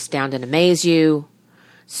going to astound and amaze you.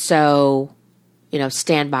 So,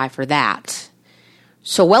 stand by for that.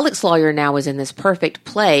 So Wellick's lawyer now is in this perfect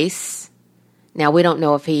place. Now, we don't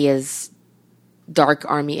know if he is Dark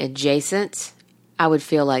Army adjacent. I would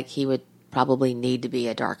feel like he would probably need to be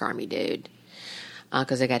a Dark Army dude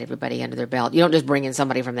because they got everybody under their belt. You don't just bring in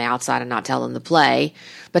somebody from the outside and not tell them to play.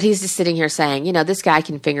 But he's just sitting here saying, this guy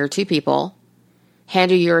can finger 2 people,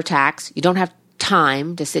 handle your attacks. You don't have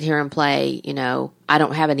time to sit here and play, I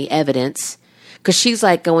don't have any evidence. Because she's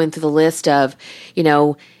like going through the list of,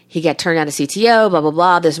 he got turned down to CTO, blah, blah,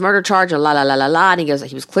 blah, this murder charge, and la, la, la, la, la. And he goes,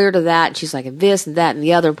 he was clear to that. And she's like, this and that and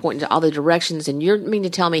the other, pointing to all the directions. And you mean to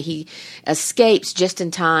tell me he escapes just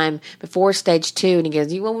in time before stage 2? And he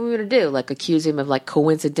goes, what want me to do? Like, accuse him of,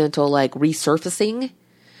 coincidental, resurfacing?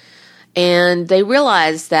 And they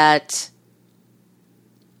realize that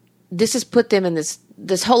this has put them in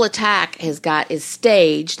this whole attack is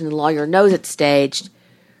staged, and the lawyer knows it's staged.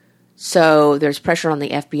 So there's pressure on the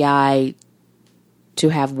FBI to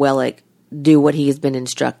have Wellick do what he has been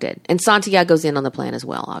instructed. And Santiago's in on the plan as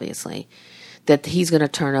well, obviously, that he's going to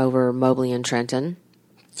turn over Mobley and Trenton.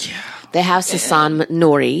 Yeah. They have Sasan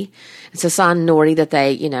Nori. Sasan Nori that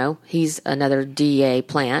they, he's another DEA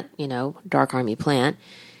plant, Dark Army plant.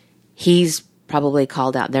 He's probably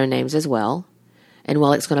called out their names as well. And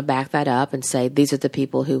Wellick's going to back that up and say, these are the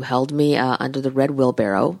people who held me under the red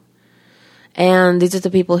wheelbarrow. And these are the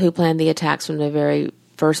people who planned the attacks from the very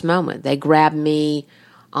first moment. They grabbed me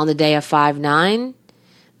on the day of 5/9.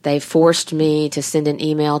 They forced me to send an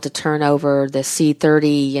email to turn over the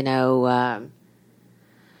C30,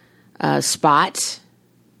 spot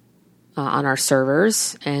on our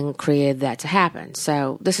servers and created that to happen.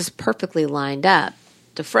 So this is perfectly lined up.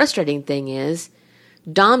 The frustrating thing is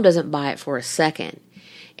Dom doesn't buy it for a second.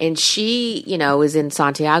 And she, is in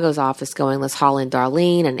Santiago's office going, let's haul in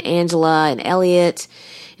Darlene and Angela and Elliot,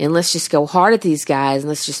 and let's just go hard at these guys, and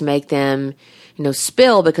let's just make them,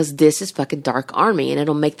 spill, because this is fucking Dark Army, and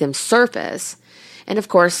it'll make them surface. And, of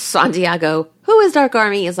course, Santiago, who is Dark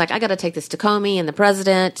Army, is like, I got to take this to Comey and the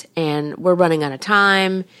president, and we're running out of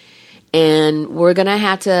time, and we're going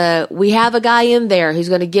to we have a guy in there who's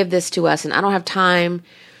going to give this to us, and I don't have time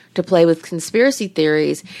to play with conspiracy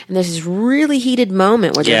theories. And there's this really heated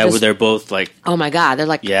moment where where they're both like, oh my God,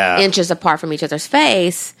 they're inches apart from each other's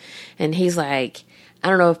face. And he's like, I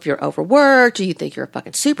don't know if you're overworked or you think you're a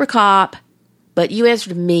fucking super cop, but you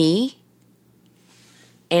answered me.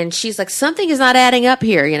 And she's like, something is not adding up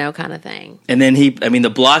here, kind of thing. And then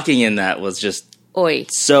the blocking in that was just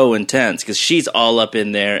so intense because she's all up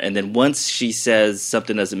in there. And then once she says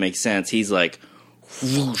something doesn't make sense, he's like,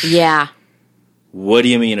 whoosh. Yeah. What do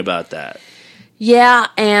you mean about that? Yeah,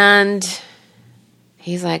 and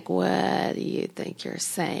he's like, what do you think you're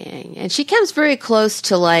saying? And she comes very close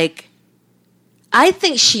to like, I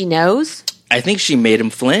think she knows. I think she made him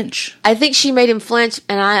flinch. I think she made him flinch,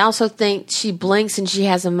 and I also think she blinks and she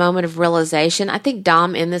has a moment of realization. I think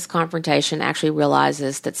Dom, in this confrontation, actually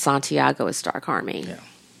realizes that Santiago is Stark Army. Yeah.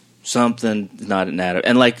 Something not an Adam.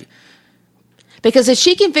 And like... Because if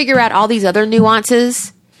she can figure out all these other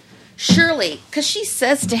nuances, surely, because she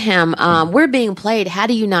says to him, we're being played, how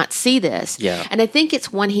do you not see this? Yeah. And I think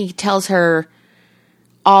it's when he tells her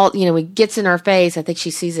all, you know, he gets in her face, I think she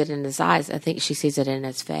sees it in his eyes. I think she sees it in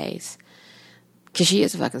his face. Because she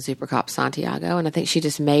is a fucking super cop, Santiago, and I think she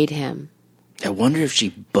just made him. I wonder if she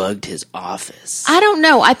bugged his office. I don't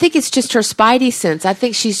know. I think it's just her spidey sense. I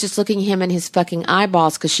think she's just looking him in his fucking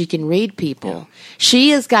eyeballs because she can read people. Yeah. She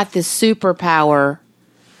has got this superpower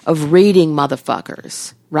of reading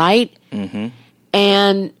motherfuckers, right? Mm-hmm.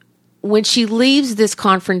 And when she leaves this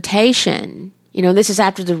confrontation, you know, this is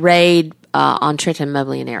after the raid on Trenton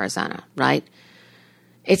Mobley in Arizona, right?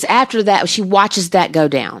 It's after that, she watches that go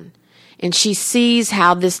down. And she sees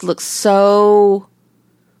how this looks so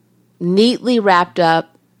neatly wrapped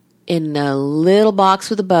up in a little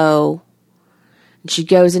box with a bow. And she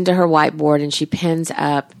goes into her whiteboard and she pins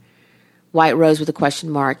up White Rose with a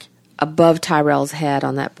question mark above Tyrell's head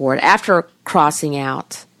on that board after crossing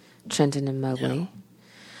out Trenton and Mobley. Yeah.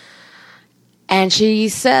 And she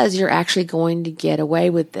says, you're actually going to get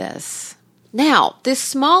away with this. Now, this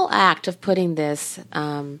small act of putting this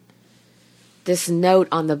this note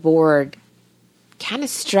on the board kind of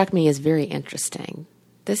struck me as very interesting.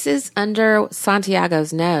 This is under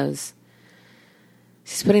Santiago's nose.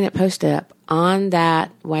 She's putting that post-it up on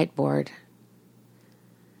that whiteboard.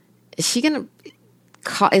 Is she going to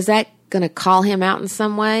call? Is that going to call him out in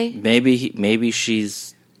some way? Maybe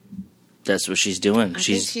she's. That's what she's doing. I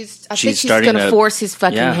think she's going to force his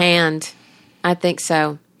fucking hand. I think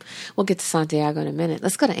so. We'll get to Santiago in a minute.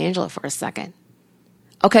 Let's go to Angela for a second.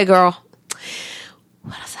 Okay, girl.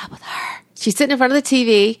 What is up with her? She's sitting in front of the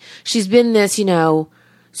TV. She's been this, you know,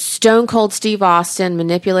 stone cold Steve Austin,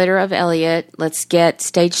 manipulator of Elliot. Let's get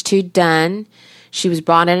stage 2 done. She was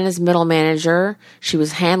brought in as middle manager. She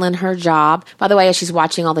was handling her job. By the way, as she's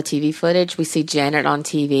watching all the TV footage, we see Janet on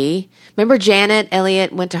TV. Remember Janet?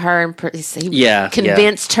 Elliot went to her and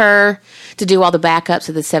convinced her to do all the backups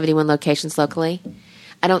of the 71 locations locally.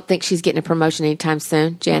 I don't think she's getting a promotion anytime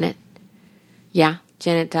soon, Janet. Yeah,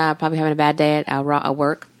 Janet probably having a bad day at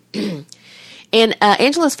work. And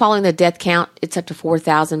Angela's following the death count. It's up to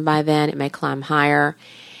 4,000 by then. It may climb higher.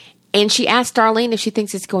 And she asked Darlene if she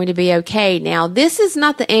thinks it's going to be okay. Now, this is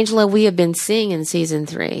not the Angela we have been seeing in season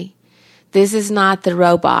 3. This is not the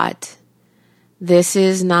robot. This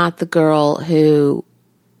is not the girl who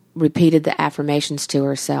repeated the affirmations to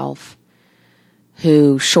herself,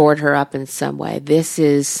 who shored her up in some way. This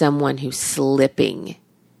is someone who's slipping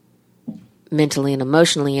mentally and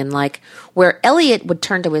emotionally, and like where Elliot would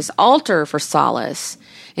turn to his altar for solace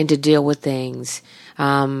and to deal with things.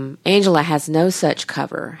 Angela has no such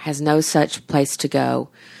cover, has no such place to go.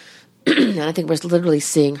 And I think we're literally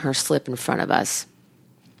seeing her slip in front of us.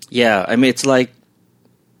 Yeah, I mean, it's like,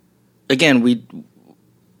 again, we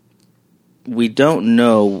don't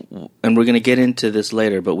know, and we're going to get into this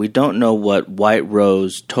later, but we don't know what White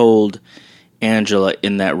Rose told Angela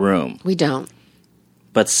in that room. We don't.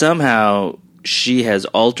 But somehow she has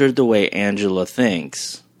altered the way Angela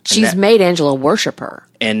thinks. She's made Angela worship her.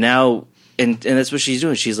 And now, and that's what she's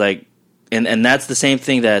doing. She's like, and that's the same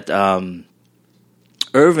thing that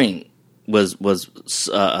Irving was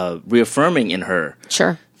reaffirming in her.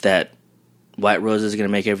 Sure. That White Rose is going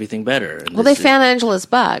to make everything better. Well, they found Angela's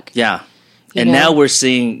bug. Yeah. And now we're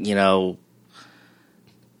seeing, you know,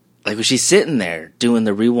 like when she's sitting there doing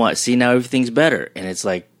the rewind, see, now everything's better. And it's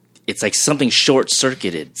like something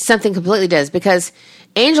short-circuited. Something completely does, because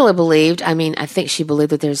Angela believed, I mean, I think she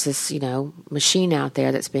believed that there's this, you know, machine out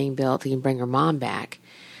there that's being built that can bring her mom back.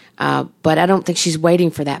 But I don't think she's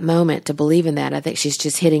waiting for that moment to believe in that. I think she's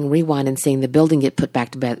just hitting rewind and seeing the building get put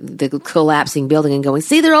back to bed, the collapsing building, and going,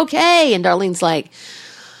 see, they're okay. And Darlene's like,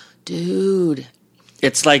 dude.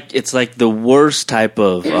 It's like the worst type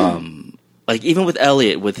of, like even with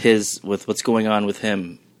Elliot, with what's going on with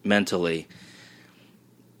him mentally,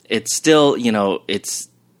 it's still, you know, it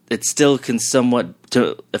still can somewhat,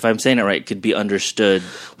 if I'm saying it right, could be understood.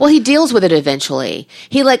 Well, he deals with it eventually.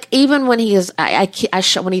 He even when he is,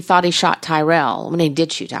 when he thought he shot Tyrell, when he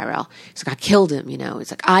did shoot Tyrell, he's like, I killed him. You know,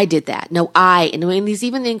 he's like, I did that. No, I. And when he's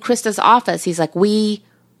even in Krista's office, he's like, we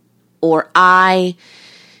or I.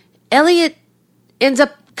 Elliot ends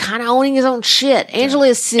up kind of owning his own shit. Angela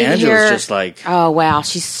is sitting Angela's here. Just like, oh wow,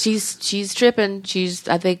 she's tripping.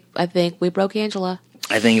 I think we broke Angela.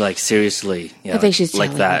 I think like seriously, I think she's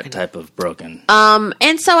like that broken. Type of broken.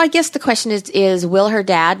 And so I guess the question is will her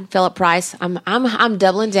dad, Philip Price? I'm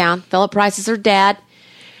doubling down. Philip Price is her dad.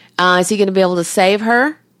 Is he going to be able to save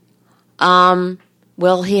her?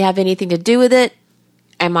 Will he have anything to do with it?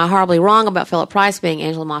 Am I horribly wrong about Philip Price being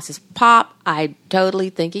Angela Moss's pop? I totally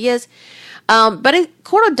think he is. But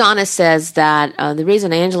Cordodonis says that the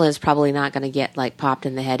reason Angela is probably not going to get like popped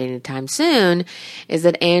in the head anytime soon is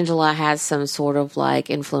that Angela has some sort of like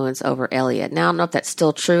influence over Elliot. Now I don't know if that's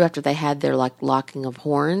still true after they had their like locking of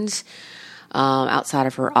horns outside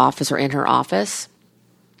of her office or in her office.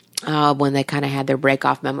 When they kind of had their break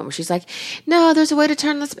off moment where she's like, "No, there's a way to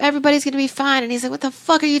turn this. Everybody's going to be fine," and he's like, "What the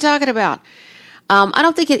fuck are you talking about?" I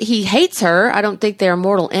don't think he hates her. I don't think they're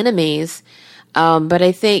mortal enemies. But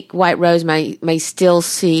I think White Rose may still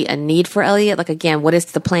see a need for Elliot. Like, again, what is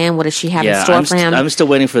the plan? What does she have in store for him? I'm still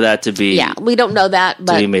waiting for that to be... Yeah, we don't know that.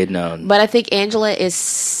 But, to be made known. But I think Angela is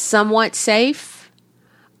somewhat safe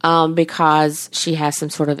because she has some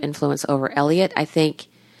sort of influence over Elliot. I think...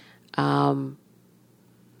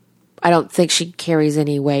 I don't think she carries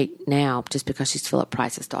any weight now just because she's Philip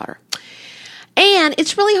Price's daughter. And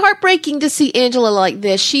it's really heartbreaking to see Angela like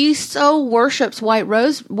this. She so worships White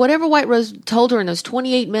Rose. Whatever White Rose told her in those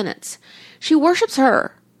 28 minutes, she worships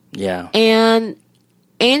her. Yeah. And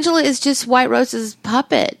Angela is just White Rose's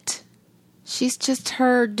puppet. She's just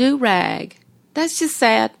her do-rag. That's just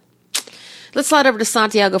sad. Let's slide over to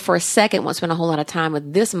Santiago for a second. Won't spend a whole lot of time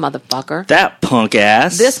with this motherfucker. That punk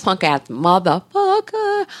ass. This punk ass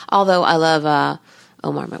motherfucker. Although I love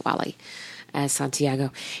Omar Mawali as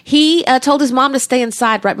Santiago. He told his mom to stay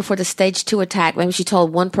inside right before the stage 2 attack. Maybe she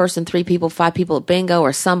told 1 person, 3 people, 5 people at bingo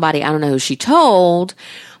or somebody. I don't know who she told.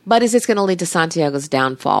 But is this going to lead to Santiago's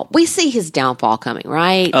downfall? We see his downfall coming,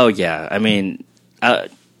 right? Oh, yeah. I mean,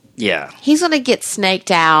 yeah. He's going to get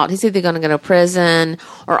snaked out. He's either going to go to prison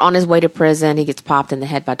or on his way to prison, he gets popped in the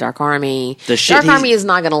head by Dark Army. Dark Army is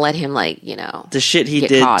not going to let him, the shit he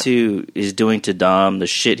is doing to Dom, the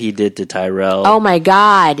shit he did to Tyrell. Oh, my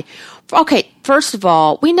God. Okay, first of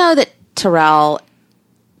all, we know that Tyrell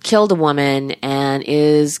killed a woman and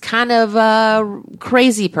is kind of a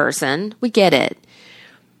crazy person. We get it.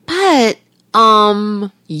 But,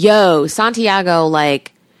 Santiago,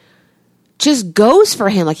 just goes for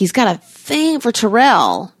him. He's got a thing for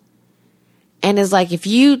Tyrell. And is like, if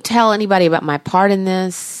you tell anybody about my part in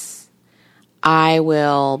this, I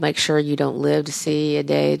will make sure you don't live to see a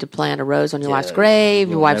day to plant a rose on your wife's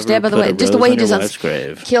grave. Your wife's dead, by the way. Just the way he just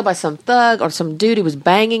killed by some thug or some dude who was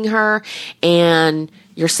banging her. And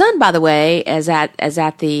your son, by the way, is at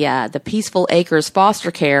the Peaceful Acres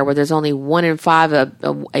foster care where there's only 1 in 5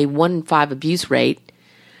 a 1 in 5 abuse rate.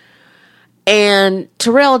 And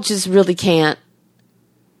Tyrell just really can't.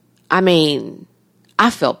 I mean,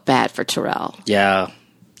 I felt bad for Tyrell. Yeah.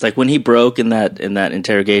 Like when he broke in that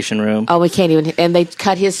interrogation room. Oh, we can't even. And they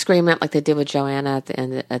cut his scream out like they did with Joanna at the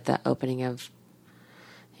end, at the opening of.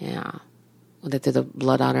 Yeah, when they threw the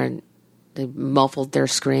blood on her and they muffled their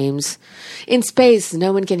screams. In space,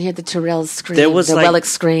 no one can hear the Tyrell scream. The Wellick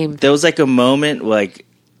scream. There was a moment like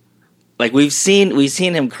we've seen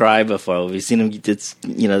him cry before. We've seen him. It's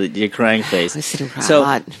your crying face. I've seen him cry a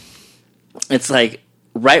lot. It's like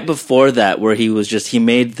right before that where he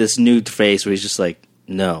made this nude face where he's just like.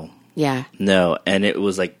 No. Yeah. No, and it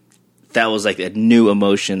was that was a new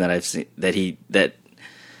emotion that I've seen that he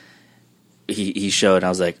showed. And I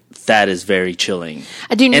was like, that is very chilling.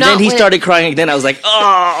 I do not. And then he started crying. Then I was like,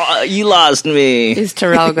 oh, you lost me. Is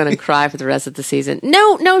Tyrell going to cry for the rest of the season?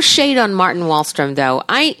 No shade on Martin Wallstrom though.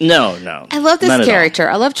 No. I love this character.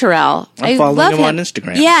 I love Tyrell. I'm following him on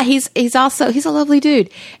Instagram. Yeah, he's a lovely dude,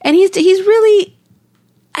 and he's really.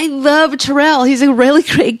 I love Tyrell. He's a really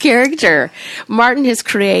great character. Martin has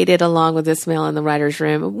created, along with Ismail in the writer's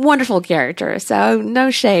room, a wonderful character. So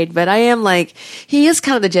no shade, but I am he is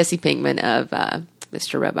kind of the Jesse Pinkman of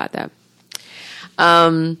Mr. Robot, though.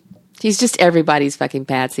 He's just everybody's fucking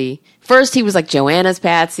Patsy. First he was Joanna's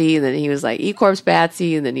Patsy, and then he was E-Corp's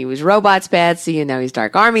Patsy, and then he was Robot's Patsy, and now he's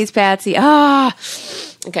Dark Army's Patsy.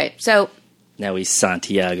 Okay, so. Now he's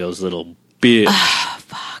Santiago's little bitch.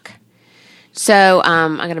 Fuck. So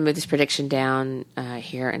I'm going to move this prediction down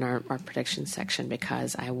here in our prediction section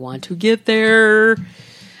because I want to get there.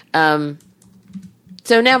 So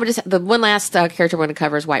now the one last character we're going to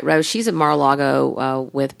cover is White Rose. She's at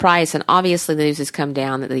Mar-a-Lago with Price, and obviously the news has come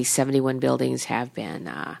down that these 71 buildings have been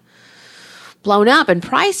blown up, and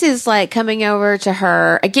Price is coming over to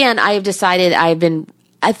her. Again, I have decided I've been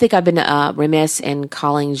I think I've been remiss in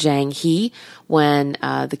calling Zhang he when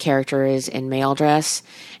the character is in male dress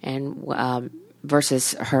and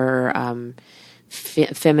versus her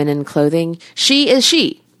feminine clothing. She is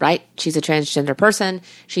she, right? She's a transgender person.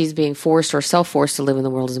 She's being forced or self-forced to live in the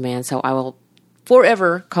world as a man. So I will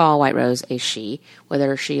forever call White Rose a she,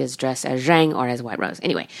 whether she is dressed as Zhang or as White Rose.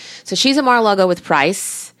 Anyway, so she's at Mar-a-Lago with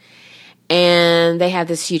Price, and they have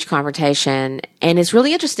this huge confrontation, and it's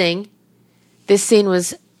really interesting. This scene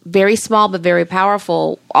was very small but very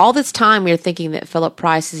powerful. All this time we were thinking that Philip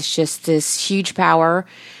Price is just this huge power.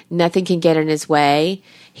 Nothing can get in his way.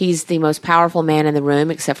 He's the most powerful man in the room,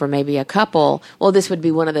 except for maybe a couple. Well, this would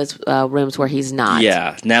be one of those rooms where he's not.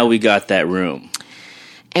 Yeah, now we got that room.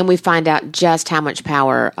 And we find out just how much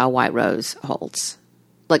power White Rose holds.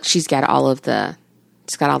 Like, she's got all the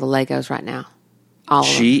Legos right now.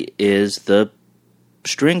 She is the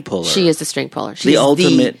string puller. She is the string puller. She's the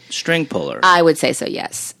ultimate string puller. I would say so,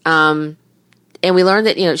 yes. And we learned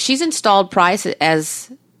that, she's installed Price as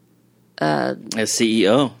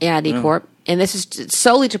CEO. Yeah, D Corp. And this is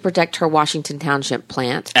solely to protect her Washington Township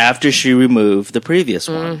plant. After she removed the previous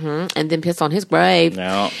one. Mm-hmm. And then pissed on his grave.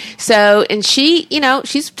 No. So, and she,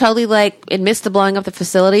 she's totally admits to blowing up the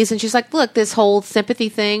facilities. And she's like, look, this whole sympathy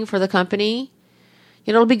thing for the company,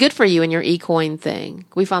 it'll be good for you and your eCoin thing.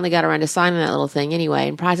 We finally got around to signing that little thing anyway.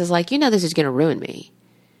 And Price is like, this is going to ruin me.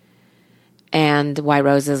 And White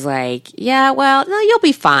Rose is like, yeah, well, no, you'll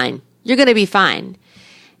be fine. You're going to be fine.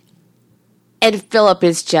 And Philip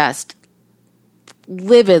is just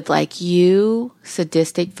livid, like, you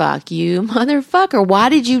sadistic fuck, you motherfucker. Why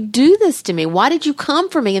did you do this to me? Why did you come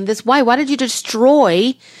for me in this way? Why did you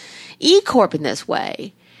destroy E-Corp in this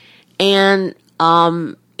way? And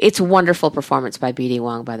it's a wonderful performance by B.D.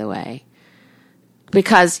 Wong, by the way.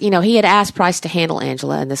 Because, he had asked Price to handle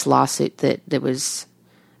Angela in this lawsuit that was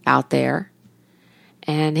out there.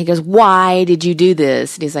 And he goes, why did you do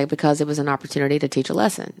this? And he's like, because it was an opportunity to teach a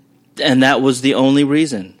lesson. And that was the only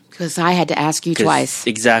reason. Because I had to ask you twice.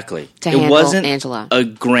 Exactly. To handle wasn't Angela. A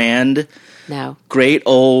grand, great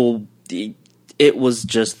old... It was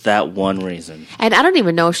just that one reason. And I don't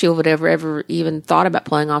even know if she would ever even thought about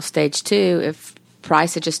pulling off stage 2 if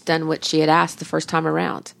Price had just done what she had asked the first time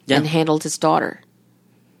around and handled his daughter,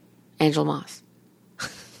 Angela Moss.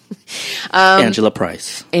 Angela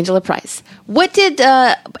Price. Angela Price. What did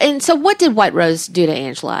White Rose do to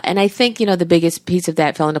Angela? And I think, the biggest piece of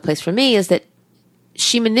that fell into place for me is that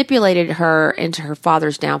she manipulated her into her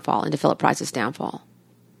father's downfall, into Philip Price's downfall.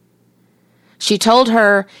 She told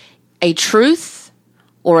her a truth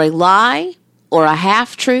or a lie or a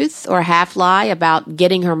half-truth or a half-lie about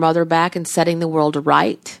getting her mother back and setting the world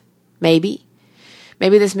right, maybe.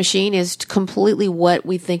 Maybe this machine is completely what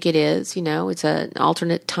we think it is. It's an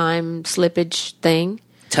alternate time slippage thing.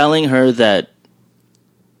 Telling her that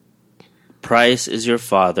Price is your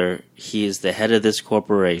father. He is the head of this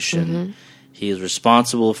corporation. Mm-hmm. He is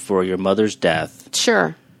responsible for your mother's death.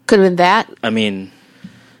 Sure. Could have been that. I mean...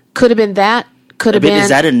 Could have been that. Could have been... Is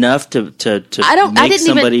that enough to make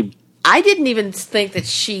somebody... I didn't even think that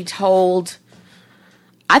she told...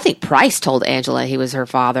 I think Price told Angela he was her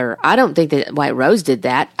father. I don't think that White Rose did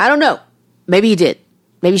that. I don't know. Maybe he did.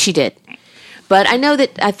 Maybe she did. But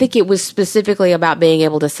I think it was specifically about being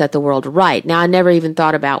able to set the world right. Now, I never even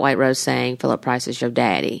thought about White Rose saying, Philip Price is your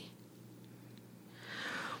daddy.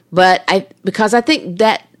 But because I think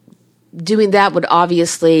that doing that would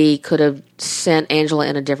obviously could have sent Angela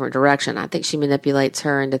in a different direction. I think she manipulates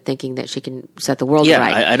her into thinking that she can set the world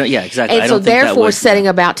right. I don't. Yeah, exactly. And I so don't think therefore that was, setting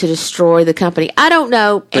about to destroy the company. I don't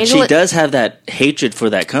know. But Angela, she does have that hatred for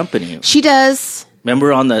that company. She does.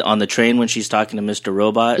 Remember on the train when she's talking to Mr.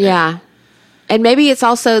 Robot? Yeah. And maybe it's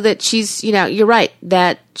also that she's, you're right,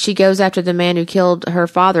 that she goes after the man who killed her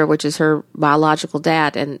father, which is her biological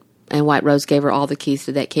dad, and White Rose gave her all the keys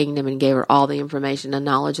to that kingdom and gave her all the information and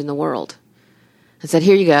knowledge in the world. And said,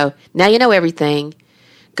 here you go. Now you know everything.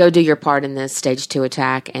 Go do your part in this stage 2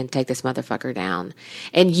 attack and take this motherfucker down.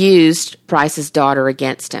 And used Price's daughter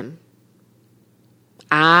against him.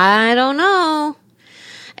 I don't know.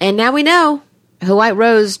 And now we know who White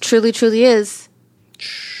Rose truly, truly is.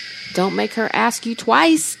 Don't make her ask you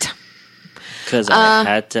twice. Because I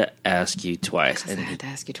had to ask you twice. And I had to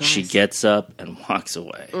ask you twice. She gets up and walks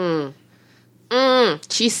away.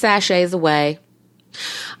 She sachets away.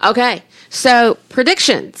 Okay, so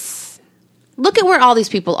predictions. Look at where all these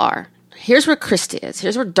people are. Here's where Krista is.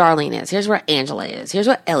 Here's where Darlene is. Here's where Angela is. Here's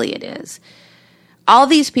where Elliot is. All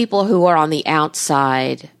these people who are on the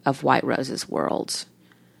outside of White Rose's world.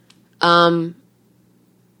 Terrell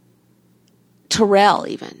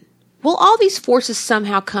even. Will all these forces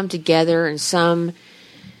somehow come together in some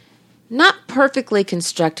not perfectly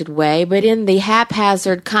constructed way, but in the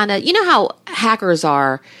haphazard kind of, you know how hackers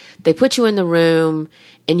are. They put you in the room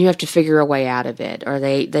and you have to figure a way out of it. Or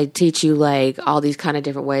they teach you like all these kind of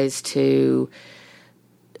different ways to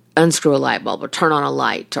unscrew a light bulb or turn on a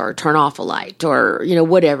light or turn off a light or, you know,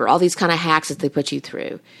 whatever. All these kind of hacks that they put you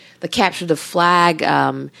through. The capture the flag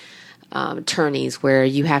attorneys where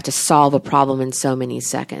you have to solve a problem in so many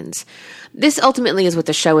seconds. This ultimately is what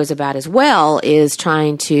the show is about as well, is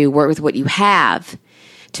trying to work with what you have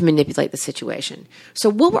to manipulate the situation. So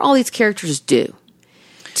what will all these characters do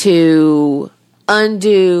to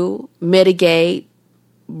undo, mitigate,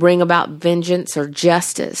 bring about vengeance or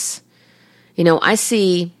justice? You know, I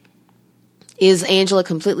see, is Angela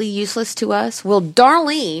completely useless to us? Well,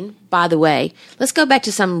 Darlene, by the way, let's go back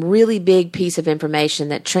to some really big piece of information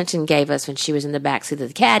that Trenton gave us when she was in the backseat of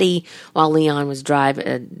the caddy while Leon was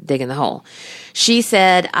digging the hole. She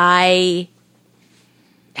said, I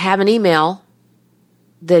have an email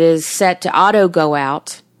that is set to auto go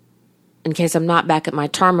out in case I'm not back at my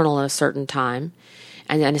terminal at a certain time,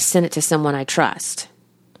 and then send it to someone I trust.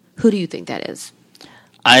 Who do you think that is?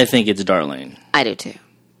 I think it's Darlene. I do too.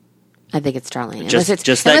 I think it's Darlene.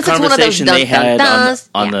 Just that conversation they had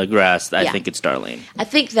on the grass, I think it's Darlene. I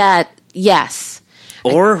think that, yes.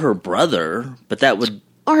 Or her brother, but that would...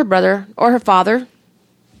 Or her brother, or her father.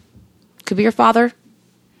 Could be her father.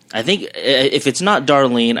 I think if it's not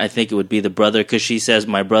Darlene, I think it would be the brother, because she says,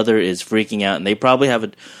 my brother is freaking out, and they probably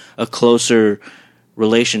have a closer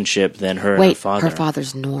relationship than her and her father. Her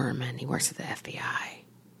father's Norm, and he works at the FBI.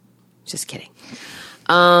 Just kidding.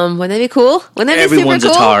 Wouldn't that be cool? Wouldn't that be Everyone's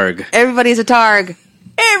super cool? a Targ. Everybody's a Targ.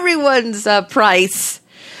 Everyone's a Price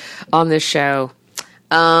on this show.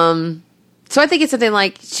 So I think it's something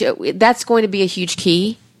like that's going to be a huge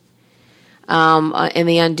key in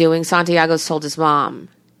the undoing. Santiago's told his mom.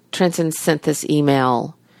 Trenton sent this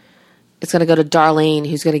email. It's going to go to Darlene,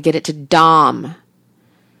 who's going to get it to Dom,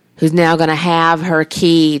 who's now going to have her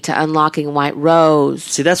key to unlocking White Rose.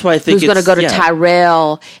 See, that's why I think who's going to go to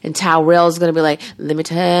Tyrell, and Tyrell's going to be like, let me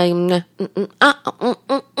tell you,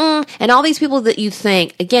 and all these people that you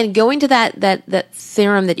think, again, going to that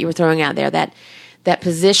theorem that you were throwing out there, that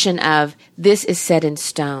position of this is set in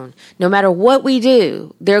stone. No matter what we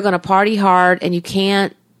do, they're going to party hard, and you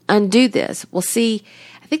can't undo this. Well, see,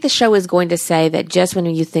 I think the show is going to say that just when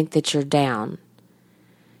you think that you're down,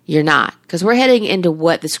 you're not, because we're heading into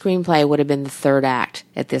what the screenplay would have been the third act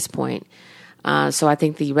at this point. So I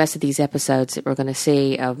think the rest of these episodes that we're going to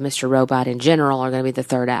see of Mr. Robot in general are going to be the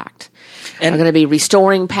third act. And are going to be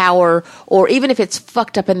restoring power, or even if it's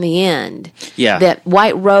fucked up in the end, that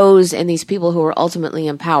White Rose and these people who are ultimately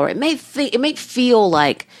in power, it may feel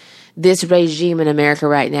like this regime in America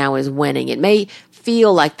right now is winning. It may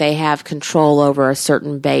feel like they have control over a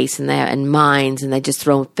certain base and minds, and they just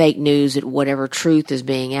throw fake news at whatever truth is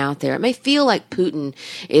being out there. It may feel like Putin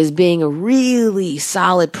is being a really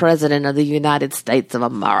solid president of the United States of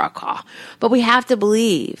America. But we have to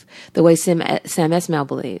believe, the way Sam Esmail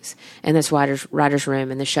believes, in this writer's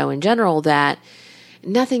room and the show in general, that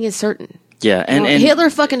nothing is certain. Yeah, and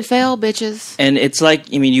Hitler fucking fell, bitches. And it's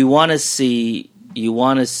like, I mean, you want to see,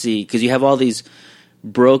 because you have all these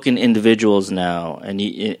broken individuals now,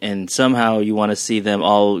 and somehow you want to see them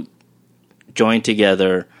all join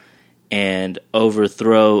together and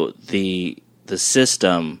overthrow the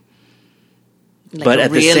system. Like but at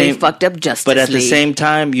really the same fucked up Justice But at League. The same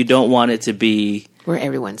time, you don't want it to be where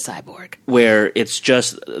everyone's cyborg, where it's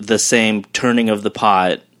just the same turning of the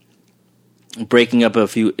pot, breaking up a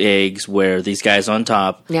few eggs, where these guys on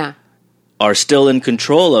top, are still in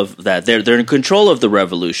control of that. They're in control of the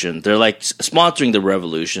revolution. They're like sponsoring the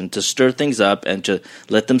revolution to stir things up and to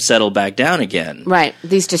let them settle back down again. Right.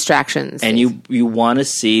 These distractions. And you want to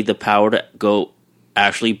see the power to go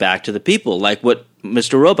actually back to the people, like what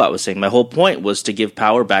Mr. Robot was saying. My whole point was to give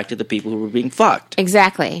power back to the people who were being fucked.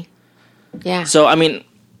 Exactly. Yeah. So, I mean,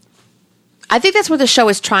 I think that's where the show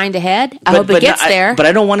is trying to head. I hope it gets there. But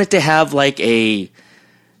I don't want it to have like a,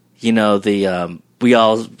 the we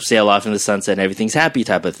all sail off in the sunset and everything's happy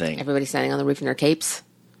type of thing. Everybody standing on the roof in their capes.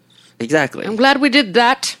 Exactly. I'm glad we did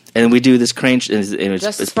that. And we do this crane, and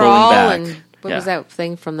it's pulling back. And what was that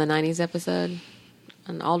thing from the 90s episode?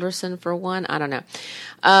 An Alderson for one? I don't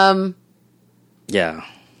know. Yeah.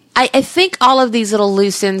 I think all of these little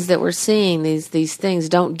loose ends that we're seeing, these things,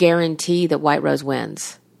 don't guarantee that White Rose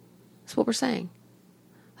wins. That's what we're saying.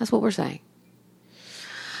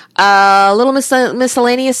 Little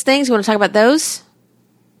miscellaneous things. You want to talk about those?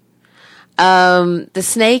 The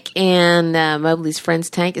snake and Mowgli's friend's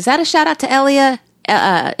tank. Is that a shout out to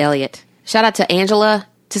Elliot? Shout out to Angela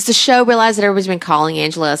Does the show realize that everybody's been calling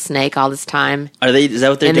Angela a snake all this time? Is that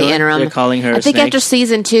what they're doing? The interim? They're calling her a snake? I think after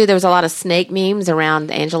season 2, there was a lot of snake memes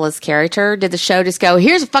around Angela's character. Did the show just go,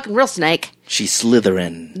 here's a fucking real snake? She's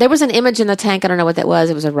Slytherin. There was an image in the tank. I don't know what that was.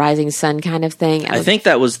 It was a rising sun kind of thing. I think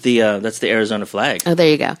that was that's the Arizona flag. Oh, there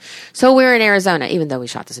you go. So we're in Arizona, even though we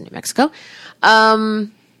shot this in New Mexico.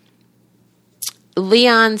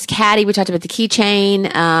 Leon's caddy, we talked about the keychain.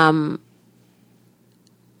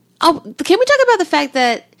 Can we talk about the fact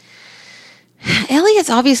that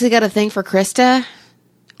Elliot's obviously got a thing for Krista?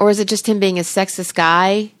 Or is it just him being a sexist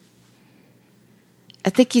guy?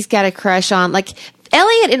 I think he's got a crush on, like,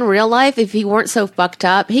 Elliot in real life, if he weren't so fucked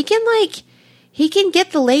up, he can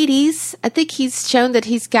get the ladies. I think he's shown that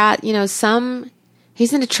he's got,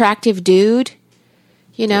 he's an attractive dude,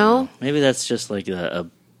 Yeah, maybe that's just like a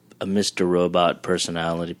Mr. Robot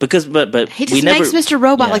personality. But he just makes Mr.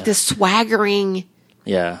 Robot like this swaggering...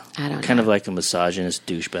 Yeah. I don't know. Kind of like a misogynist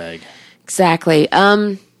douchebag. Exactly.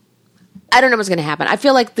 I don't know what's going to happen. I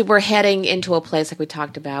feel like we're heading into a place like we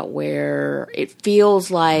talked about where it feels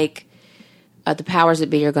like the powers that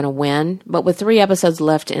be are going to win. But with 3 episodes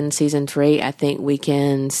left in season 3, I think we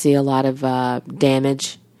can see a lot of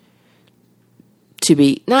damage to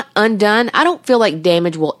be not undone. I don't feel like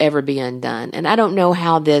damage will ever be undone. And I don't know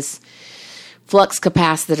how this flux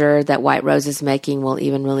capacitor that White Rose is making will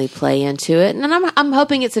even really play into it. And I'm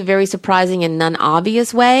hoping it's a very surprising and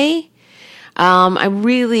non-obvious way. I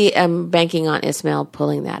really am banking on Ismael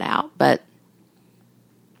pulling that out. But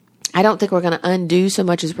I don't think we're going to undo so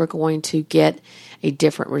much as we're going to get a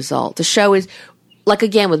different result. The show is, like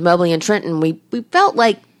again with Mobley and Trenton, we felt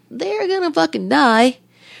like they're going to fucking die.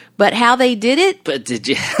 But how they did it... But did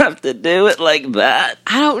you have to do it like that?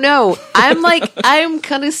 I don't know. I'm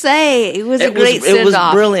going to say it was a great send-off. It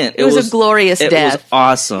was brilliant. It was a glorious death. It was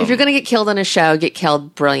awesome. If you're going to get killed on a show, get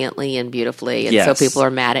killed brilliantly and beautifully. And so people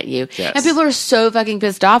are mad at you. Yes. And people are so fucking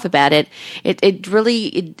pissed off about it. It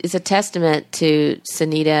really is a testament to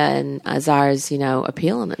Sunita and Azar's,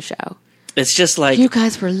 appeal on the show. It's just like... You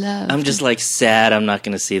guys were loved. I'm just like sad I'm not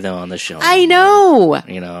going to see them on the show anymore. I know.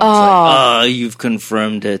 It's like, you've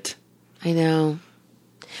confirmed it. I know.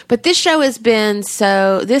 But this show has been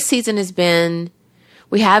this season has been,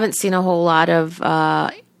 we haven't seen a whole lot of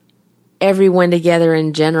everyone together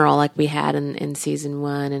in general like we had in season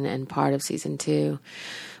 1 and part of season 2.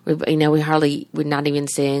 We're not even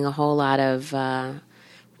seeing a whole lot of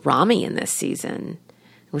Rami in this season.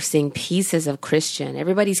 We're seeing pieces of Christian.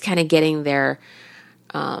 Everybody's kind of getting their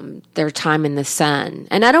time in the sun.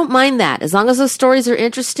 And I don't mind that. As long as those stories are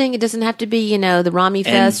interesting, it doesn't have to be, the Rami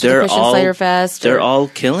Fest or the Christian Slayer Fest. They're all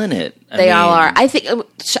killing it. They all are. I think,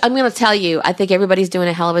 I'm going to tell you, I think everybody's doing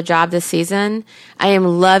a hell of a job this season. I am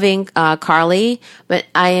loving Carly, but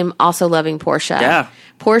I am also loving Portia. Yeah.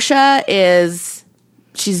 Portia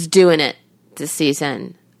she's doing it this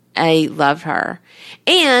season. I love her.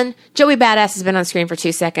 And Joey Badass has been on screen for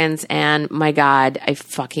 2 seconds, and my God, I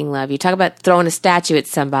fucking love you. Talk about throwing a statue at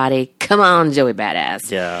somebody. Come on, Joey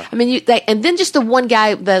Badass. Yeah. I mean, and then just the one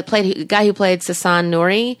guy who played Sasan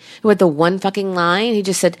Nouri, who had the one fucking line, he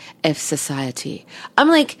just said, F society. I'm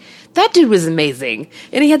like, that dude was amazing.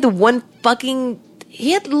 And he had the one fucking,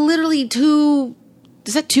 he had literally 2,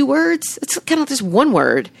 is that 2 words? It's kind of just one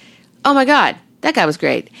word. Oh my God. That guy was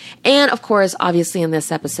great. And, of course, obviously in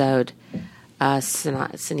this episode,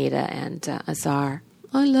 Sunita and Azar.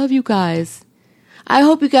 I love you guys. I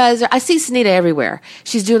hope you guys I see Sunita everywhere.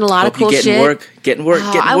 She's doing a lot of cool shit. Getting work.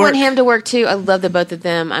 I want him to work, too. I love the both of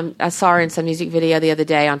them. I saw her in some music video the other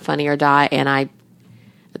day on Funny or Die, and I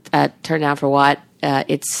turned down for what? I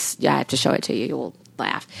have to show it to you. You will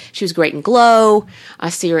laugh. She was great in Glow. I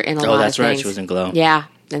see her in a lot of things. Oh, that's right. She was in Glow. Yeah,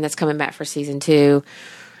 and that's coming back for season 2.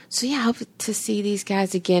 So, yeah, I hope to see these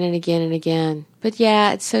guys again and again and again. But,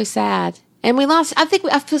 yeah, it's so sad. And I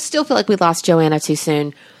still feel like we lost Joanna too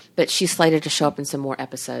soon. But she's slated to show up in some more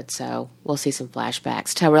episodes, so we'll see some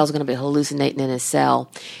flashbacks. Tyrell's going to be hallucinating in his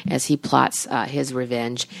cell as he plots his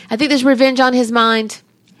revenge. I think there's revenge on his mind.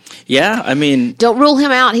 Yeah, I mean... Don't rule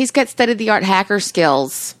him out. He's got state-of-the-art hacker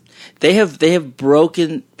skills. They have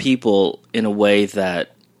broken people in a way that...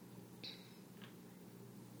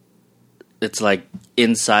 It's like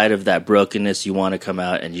inside of that brokenness, you want to come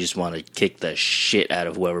out and you just want to kick the shit out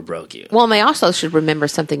of whoever broke you. Well, and they also should remember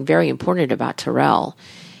something very important about Tyrell.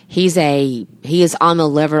 He is on the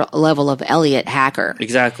level of Elliot hacker.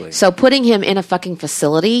 Exactly. So putting him in a fucking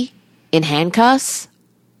facility in handcuffs,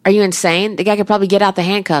 are you insane? The guy could probably get out the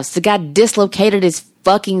handcuffs. The guy dislocated his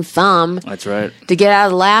fucking thumb. That's right. To get out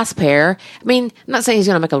of the last pair. I mean, I'm not saying he's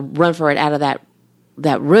going to make a run for it out of that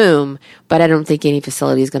room, but I don't think any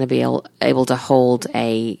facility is going to be able to hold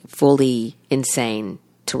a fully insane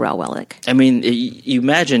Terrell Wellick. I mean, you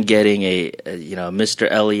imagine getting a Mr.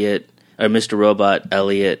 Elliott or Mr. Robot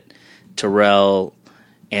Elliott, Terrell,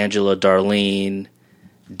 Angela, Darlene,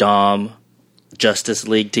 Dom, Justice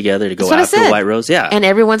League together to go after White Rose. Yeah. And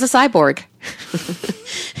everyone's a cyborg.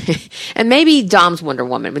 And maybe Dom's Wonder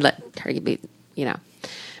Woman. We let her be,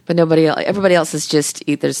 But everybody else is just,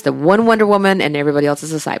 there's the one Wonder Woman and everybody else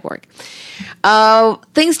is a cyborg.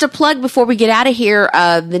 Things to plug before we get out of here.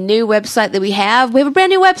 The new website that we have a brand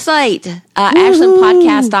new website,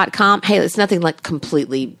 ashlandpodcast.com. Hey, it's nothing like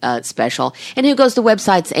completely special. And who goes to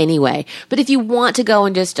websites anyway? But if you want to go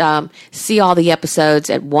and just see all the episodes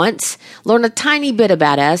at once, learn a tiny bit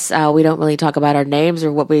about us. We don't really talk about our names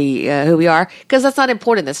or who we are, because that's not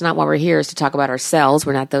important. That's not why we're here, is to talk about ourselves.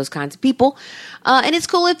 We're not those kinds of people. And it's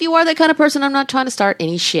cool if you are that kind of person. I'm not trying to start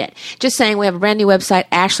any shit. Just saying, we have a brand new website,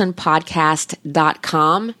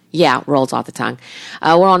 ashlandpodcast.com. Yeah, rolls off the tongue.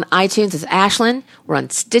 We're on iTunes as Ashland. We're on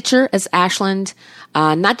Stitcher as Ashland.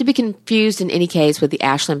 Not to be confused in any case with the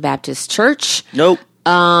Ashland Baptist Church. Nope.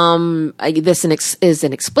 This is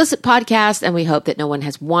an explicit podcast, and we hope that no one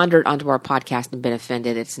has wandered onto our podcast and been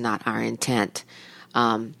offended. It's not our intent.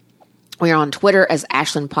 We are on Twitter as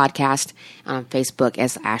Ashland Podcast and on Facebook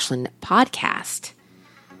as Ashland Podcast.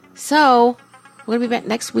 So, we're going to be back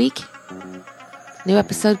next week. New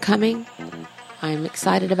episode coming. I'm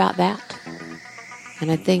excited about that.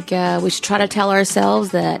 And I think we should try to tell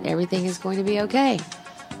ourselves that everything is going to be okay.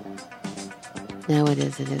 No, it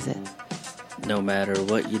isn't, is it? No matter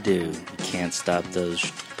what you do, you can't stop those,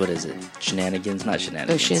 shenanigans? Not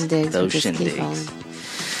shenanigans. Those shindigs.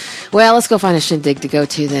 Well, let's go find a shindig to go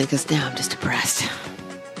to then, because now I'm just depressed.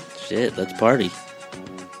 Shit, let's party.